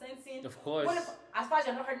consenting. Of course. As far as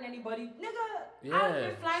you're not hurting anybody, nigga. Yeah. I'm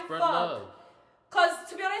here flying fuck. Love. Cause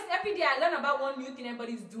to be honest, every day I learn about one new thing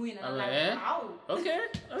everybody's doing, and I'm like, wow. Okay.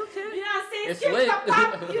 You know what I'm saying? It's lit. You know what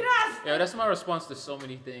I'm saying? Yeah, that's my response to so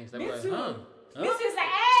many things. Me like, too. huh? Me too. It's like,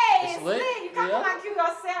 hey, it's lit. You can't come and kill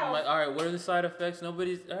yourself. I'm like, all right, what are the side effects?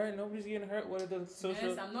 Nobody's getting hurt. What are the social?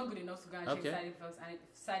 Yes, I'm not good enough to go and check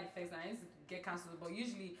side effects. And I need to get cancelled, but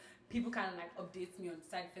usually people kind of like update me on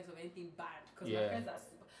side effects of anything bad because my friends are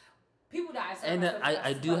super. People that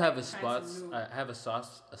I do have a spot. I have a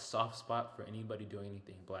soft spot for anybody doing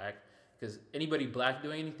anything black, because anybody black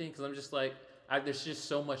doing anything, because I'm just like, there's just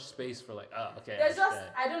so much space for like, oh, okay.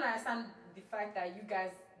 I don't understand the fact that you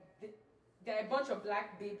guys, there are a bunch of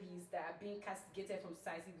black babies that are being castigated from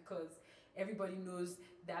society because everybody knows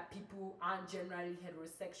that people aren't generally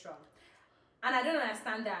heterosexual. And I don't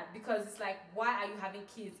understand that, because it's like, why are you having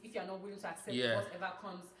kids if you're not willing to accept whatever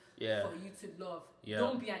comes for you to love?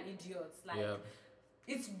 Don't be an idiot. Like,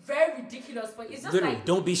 it's very ridiculous, but it's just literally, like,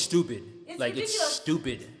 don't be stupid. It's like ridiculous. It's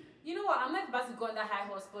stupid. You know what? I'm not about to go on that high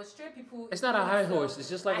horse, but straight people. It's not a high horse. It's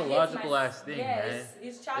just like a logical ass thing, man.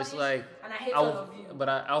 It's childish. It's like, and I hate all of you. But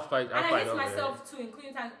I'll fight. And I hate myself too,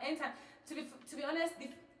 including times. Anytime, to be honest,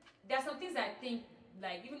 there are some things that I think,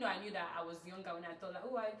 like, even though I knew that I was younger when I thought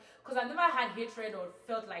like, because I never had hatred or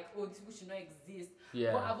felt like, oh, these people should not exist.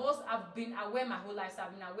 Yeah. But I've been aware my whole life, so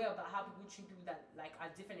I've been aware about how people treat people that like are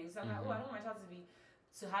different. So I'm like, I don't want my child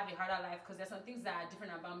to have a harder life, because there's some things that are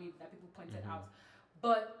different about me that people pointed out.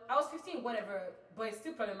 But I was 15, whatever. But it's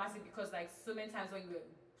still problematic because, like, so many times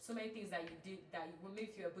so many things that you did that maybe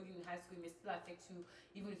if you're bullied in high school, it may still affect you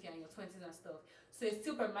even if you're in your 20s and stuff. So it's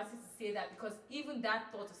still problematic to say that, because even that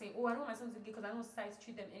thought of saying, oh, I don't want my son to be gay because I don't want society to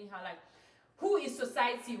treat them anyhow. Like, who is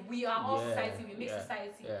society? We are all society. We make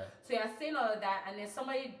society. Yeah. So you're saying all of that, and then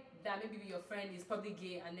somebody that maybe your friend is probably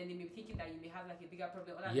gay, and then they may be thinking that you may have like a bigger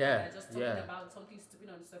problem. Other than that, just talking about something stupid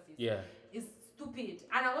on the surface. Yeah. It's stupid.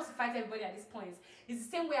 And I want to fight everybody at this point. It's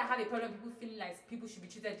the same way I have a problem with people feeling like people should be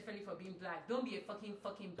treated differently for being black. Don't be a fucking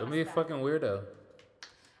bastard. Don't be a fucking weirdo.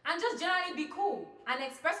 And just generally be cool and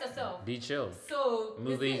express yourself. Be chill. So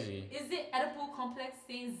move easy. Is it Oedipal complex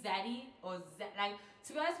saying zaddy or like,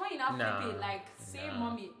 to be honest, when you now flip it, like, say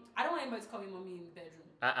mommy. I don't want anybody to call me mommy in the bedroom.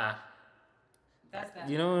 That's that.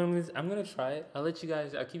 You know what I'm gonna try it. I'll keep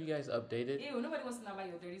you guys updated. Ew, nobody wants to know about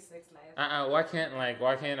your dirty sex life. Why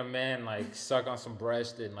can't a man like suck on some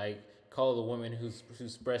breast and like call the woman whose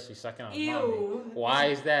breast he's sucking on? Ew. Mommy? Why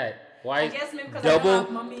is that? Why? I guess maybe because double. I don't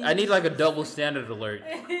have mommy. I need like a double standard alert.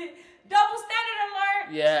 Double standard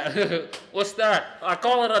alert. Yeah. What's that? I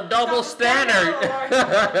call it a double standard. Double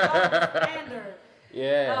standard.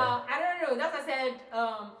 Yeah. I don't know. That's what I said.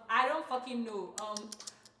 I don't fucking know.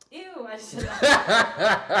 Ew, I should.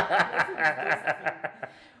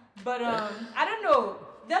 But I don't know.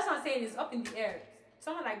 That's what I'm saying. It's up in the air.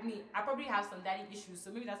 Someone like me, I probably have some daddy issues, so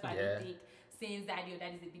maybe that's why I don't think saying daddy or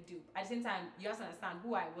daddy is a big deal. At the same time, you have to understand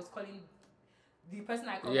who I was calling. The person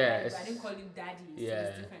I called daddy, but I didn't call him daddy. So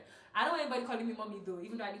it's different. I don't want anybody calling me mommy though,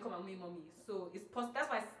 even though I didn't call my mommy. So it's that's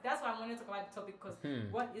why I wanted to talk about the topic, because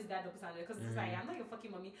what is that double standard? Because it's like, I'm not your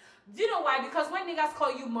fucking mommy. Do you know why? Because when niggas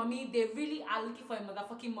call you mommy, they really are looking for a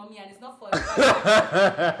motherfucking mommy, and it's not for 5 seconds.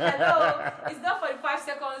 Hello, it's not for 5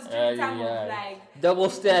 seconds during time of like double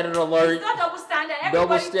standard alert. It's not double standard.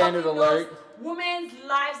 Double standard alert. Women's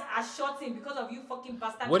lives are shortened because of you fucking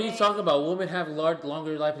bastard. What are you talking about? Women have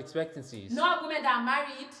longer life expectancies. Not women that are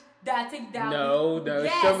married. That take down. No.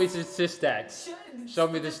 Yes. Show me the statistics. Show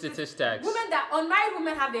me the statistics. Women that unmarried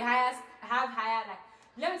women have higher like.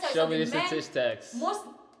 Let me tell you something. Show me the statistics.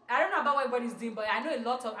 I don't know about what everybody's doing, but I know a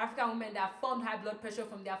lot of African women that formed high blood pressure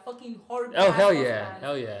from their fucking horrible. Oh hell yeah,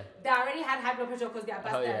 hell yeah. They already had high blood pressure because they are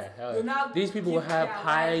bastards. Hell yeah. These people will have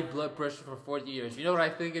high blood pressure for 40 years. You know what I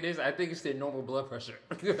think it is? I think it's their normal blood pressure.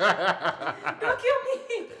 Don't kill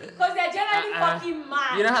me, because they're generally fucking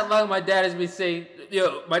mad. You know how long my dad has been saying?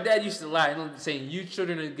 My dad used to lie, saying you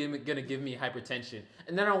children are gonna give me hypertension.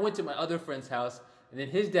 And then I went to my other friend's house, and then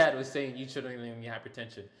his dad was saying you children are gonna give me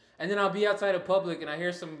hypertension. And then I'll be outside of public and I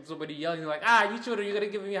hear somebody yelling like, you children, you're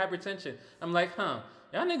gonna give me hypertension. I'm like, y'all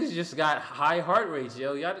niggas just got high heart rates,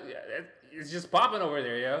 yo. Y'all, it's just popping over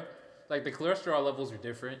there, yo. Like the cholesterol levels are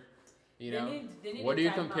different. You know, they need what are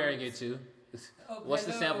you comparing it to? What's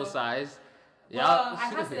the sample size? Yeah. Well,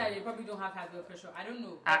 I can't say that they probably don't have high blood pressure. I don't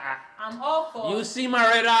know. I'm all for. You see my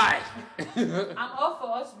red eye. I'm all for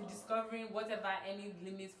us rediscovering whatever any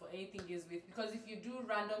limits for anything is with, because if you do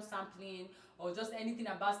random sampling or just anything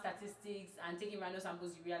about statistics and taking random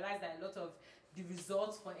samples, you realize that a lot of the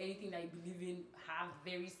results for anything that you believe in have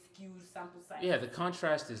very skewed sample size. Yeah, the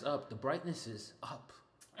contrast is up. The brightness is up.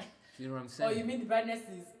 You know what I'm saying? Oh, you mean the brightness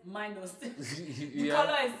is minus? The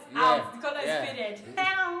color is out. The color is faded.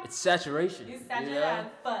 It's saturation. It's saturated and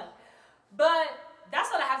fun. But that's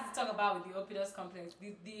what I have to talk about with the Oedipus complex.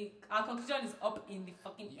 Our conclusion is up in the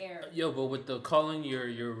fucking air. Yo, but with the calling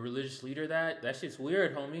your religious leader that shit's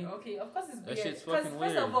weird, homie. Okay, of course it's weird. That shit's fucking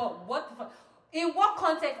weird. First of all, what the fuck? In what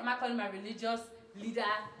context am I calling my religious leader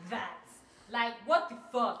that? Like, what the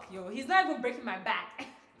fuck, yo? He's not even breaking my back.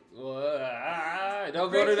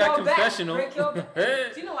 Don't go to that confessional. Do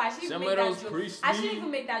you know why? I shouldn't even make that joke. I shouldn't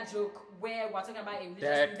even make that joke where we're talking about a religious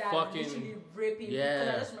leader literally raping people. Because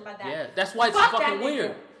I just remember that. Yeah, that's why it's fucking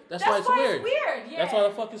weird. That's why it's weird. Yeah. That's why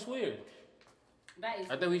the fuck it's weird. That is.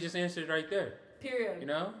 I think we just answered right there. Period. You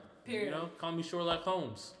know? Period. You know, call me Sherlock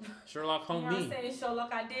Holmes. Sherlock Holmes. You know what I'm saying?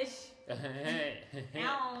 Sherlock I dish.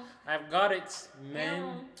 I've got it,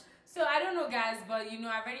 man. So I don't know, guys, but you know,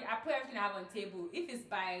 I put everything I have on the table. If it's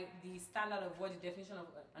by the standard of what the definition of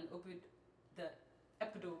an Oedipal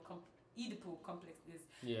complex is,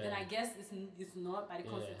 then I guess it's not by the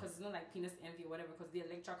concept, because it's not like penis envy or whatever, because the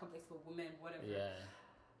Electra complex for women, whatever. Yeah.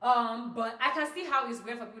 But I can see how it's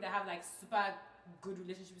weird for people that have like super good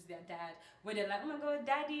relationships with their dad, where they're like, oh my god,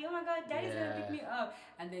 daddy's gonna pick me up,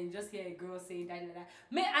 and then you just hear a girl saying daddy like that.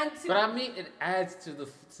 But I mean, it adds to the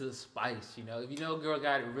spice, you know. If you know a girl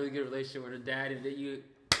got a really good relationship with her dad, and then you,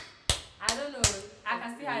 I don't know, I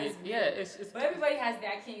can see how it's weird. Yeah, it's but everybody has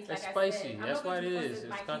their kinks. Like it's spicy. I said, That's why it is.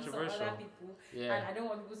 It's controversial. Other people, and I don't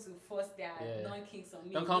want people to force their non-kinks on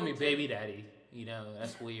me. Don't call me baby daddy. You know,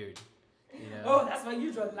 that's weird. You know. Oh, that's why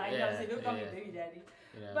you draw the line. So don't call me baby daddy.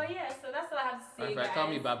 You know. But yeah, so that's all I have to say, guys. Call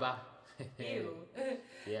me Baba. Ew.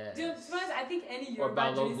 Yeah. Dude, to be honest, I think any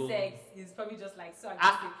Yoruba doing sex is probably just like so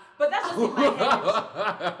aggressive. But that's just in my head.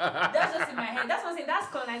 That's just in my head. That's what I'm saying. That's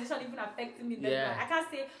colonization even affecting me. Yeah. I can't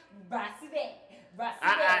say Brasibe.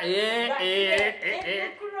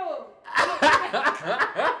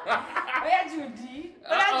 Oya Judy.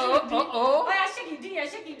 Oya shake it,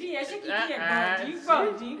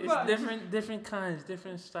 It's different kinds,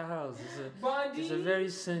 different styles. It's a very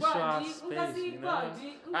sensual space, you know.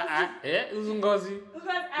 Uzungozi.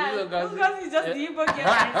 Uzungozi is just the Igbo girl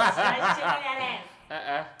that's shaking her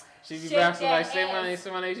ass. She be back to like, say my name.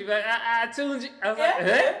 She be like, Tunji. I was like,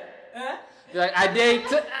 like, I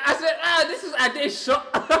said, this is Ade shot.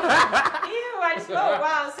 Oh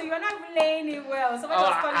wow, so you're not playing it well. Somebody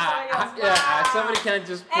was calling somebody else. Yeah, somebody can't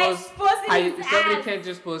just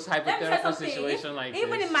post hypothetical situation like this.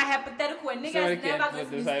 Even in my hypothetical, when niggas never go to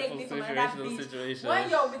mistake me from another bitch. When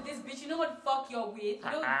you're with this bitch, you know what the fuck you're with. You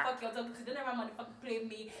know what the fuck you're talking to. Don't ever motherfucking play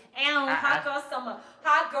me. Hot girl summer.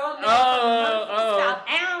 Hot girl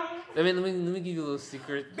Let me give you a little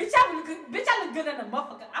secret. Bitch, I look good than a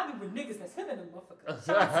motherfucker. I be with niggas that's good than a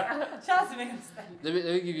motherfucker. Shout out to Megan Thee Stallion. Let me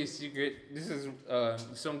give you a secret. This is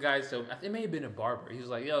some guy. So it may have been a barber. He was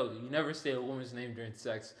like, "Yo, you never say a woman's name during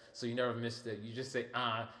sex, so you never missed it. You just say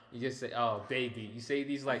You just say, oh, baby. You say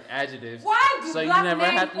these like adjectives. Why do so black you never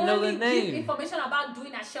men have to know the only name. give information about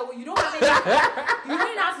doing that shit? You don't have any. You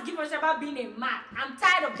don't have to give information about being a man. I'm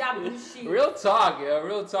tired of that bullshit. Real talk, yeah.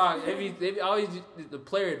 Real talk. They always the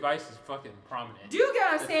player advice is fucking prominent. Do you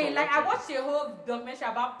get what I'm saying? Like I watched a whole documentary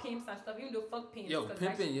about pimps and stuff. Even though fuck pimps. Yo,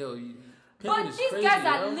 pimping, yo. But these crazy, guys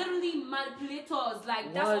are literally manipulators.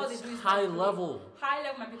 Like that's all they do. Is high level. High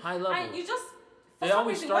level manipulation. High level. And you just. They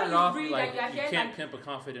always start off like you can't pimp a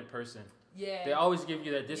confident person. Yeah. They always give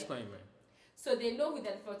you that disclaimer. Yeah. So they know who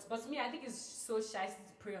that is. But to me, I think it's so shy to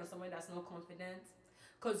prey on someone that's not confident.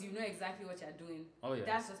 Because you know exactly what you're doing. Oh, yeah.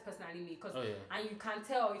 That's just personally me. And you can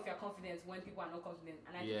tell if you're confident when people are not confident.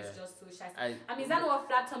 And I think it's just so shy. I mean, is that not what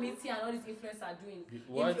Flat Tummy Tea and all these influencers are doing?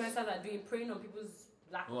 What? Influencers are doing, preying on people's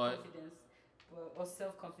lack of confidence. Or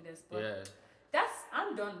self-confidence. But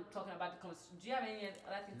I'm done talking about the conversation. Do you have any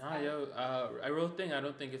other things? Nah, I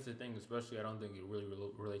don't think it's a thing. Especially, I don't think it really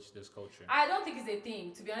relates to this culture. I don't think it's a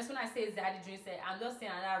thing. To be honest, when I say Zaddy Dream, I'm just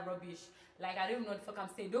saying another rubbish. Like, I don't even know what the fuck I'm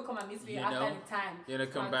saying. Don't come and miss me after the time. You're gonna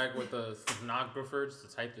come back with the pornographers, the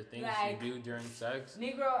type of things you do during sex.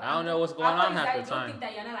 Negro, I don't know what's going on half the time. Don't think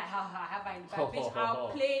that you're not like, have I in the back, bitch. I'll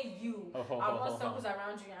play you. I want circles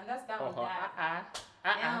around you, and that's that on that.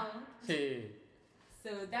 So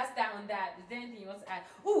that's that on that. Is there anything you want to add?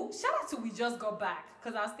 Ooh, shout out to We Just Got Back,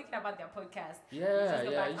 because I was thinking about their podcast.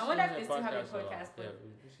 Yeah. I wonder if they still have a podcast. Yeah,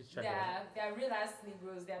 we should check it out. They're real ass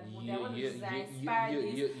Negroes. They're one of those that inspire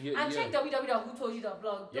this. And check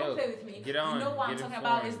www.whotoldyu.blog. Don't play with me. Get on. You know what I'm talking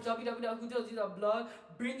about is www.whotoldyu.blog,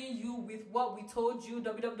 bringing you with what we told you.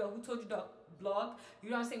 www.whotoldyu.blog. You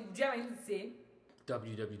know what I'm saying? Do you have anything to say?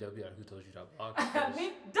 www.whotoldyu.blog. I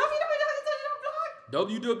mean,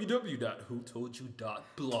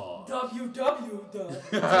 www.whotoldyu.blog.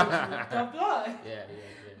 www.whotoldyu.blog. Yeah.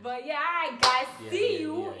 But yeah, alright guys, see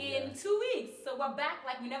you in 2 weeks. So we're back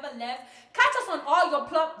like we never left. Catch us on all your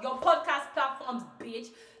podcast platforms, bitch.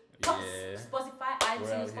 Spotify,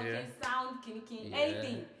 iTunes, fucking Sound,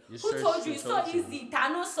 anything. Who told you? It's so easy.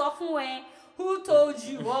 Tano Sofue. Who told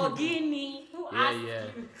you? Ogini. Who asked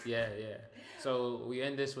you? Yeah. So we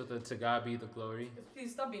end this with a "To God be the glory."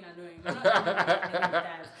 Please stop being annoying. I'm not going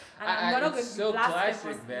that. I'm not going to be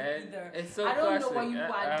blasted either. It's so I don't classic. know what you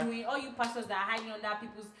are doing. All you pastors that are hiding under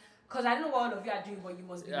people's... Because I don't know what all of you are doing, but you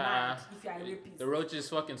must be mad if you are a rapist. The roaches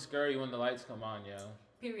fucking scurry when the lights come on, yo.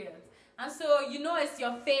 Period. And so, you know it's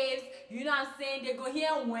your faves. You know what I'm saying? They go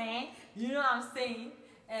here when. You know what I'm saying?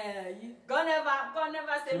 God never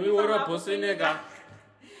say me from a pussy nigga.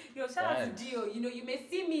 Yo, shout out to Dio. You know, you may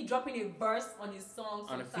see me dropping a verse on his song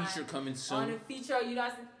on a feature coming soon. On a feature, you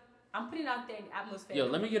know, I'm putting out there in the atmosphere. Yo,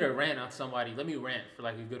 let me get a rant on somebody. Let me rant for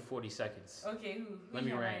like a good 40 seconds. Okay, who? Let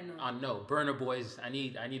me rant. No, Burna Boys. I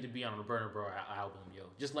need to be on a Burna Bro album,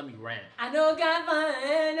 yo. Just let me rant. I know God for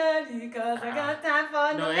enemy, cause I got time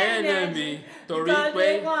for no enemy. Because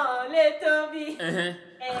they want it to be.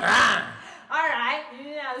 Alright, you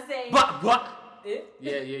know what I'm saying? What?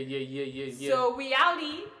 Yeah. So we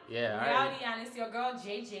outie. Yeah, we outie, and it's your girl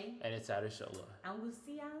JJ. And it's Adeshola. And we'll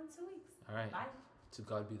see you in 2 weeks. All right. Bye. To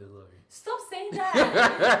God be the glory. Stop saying that.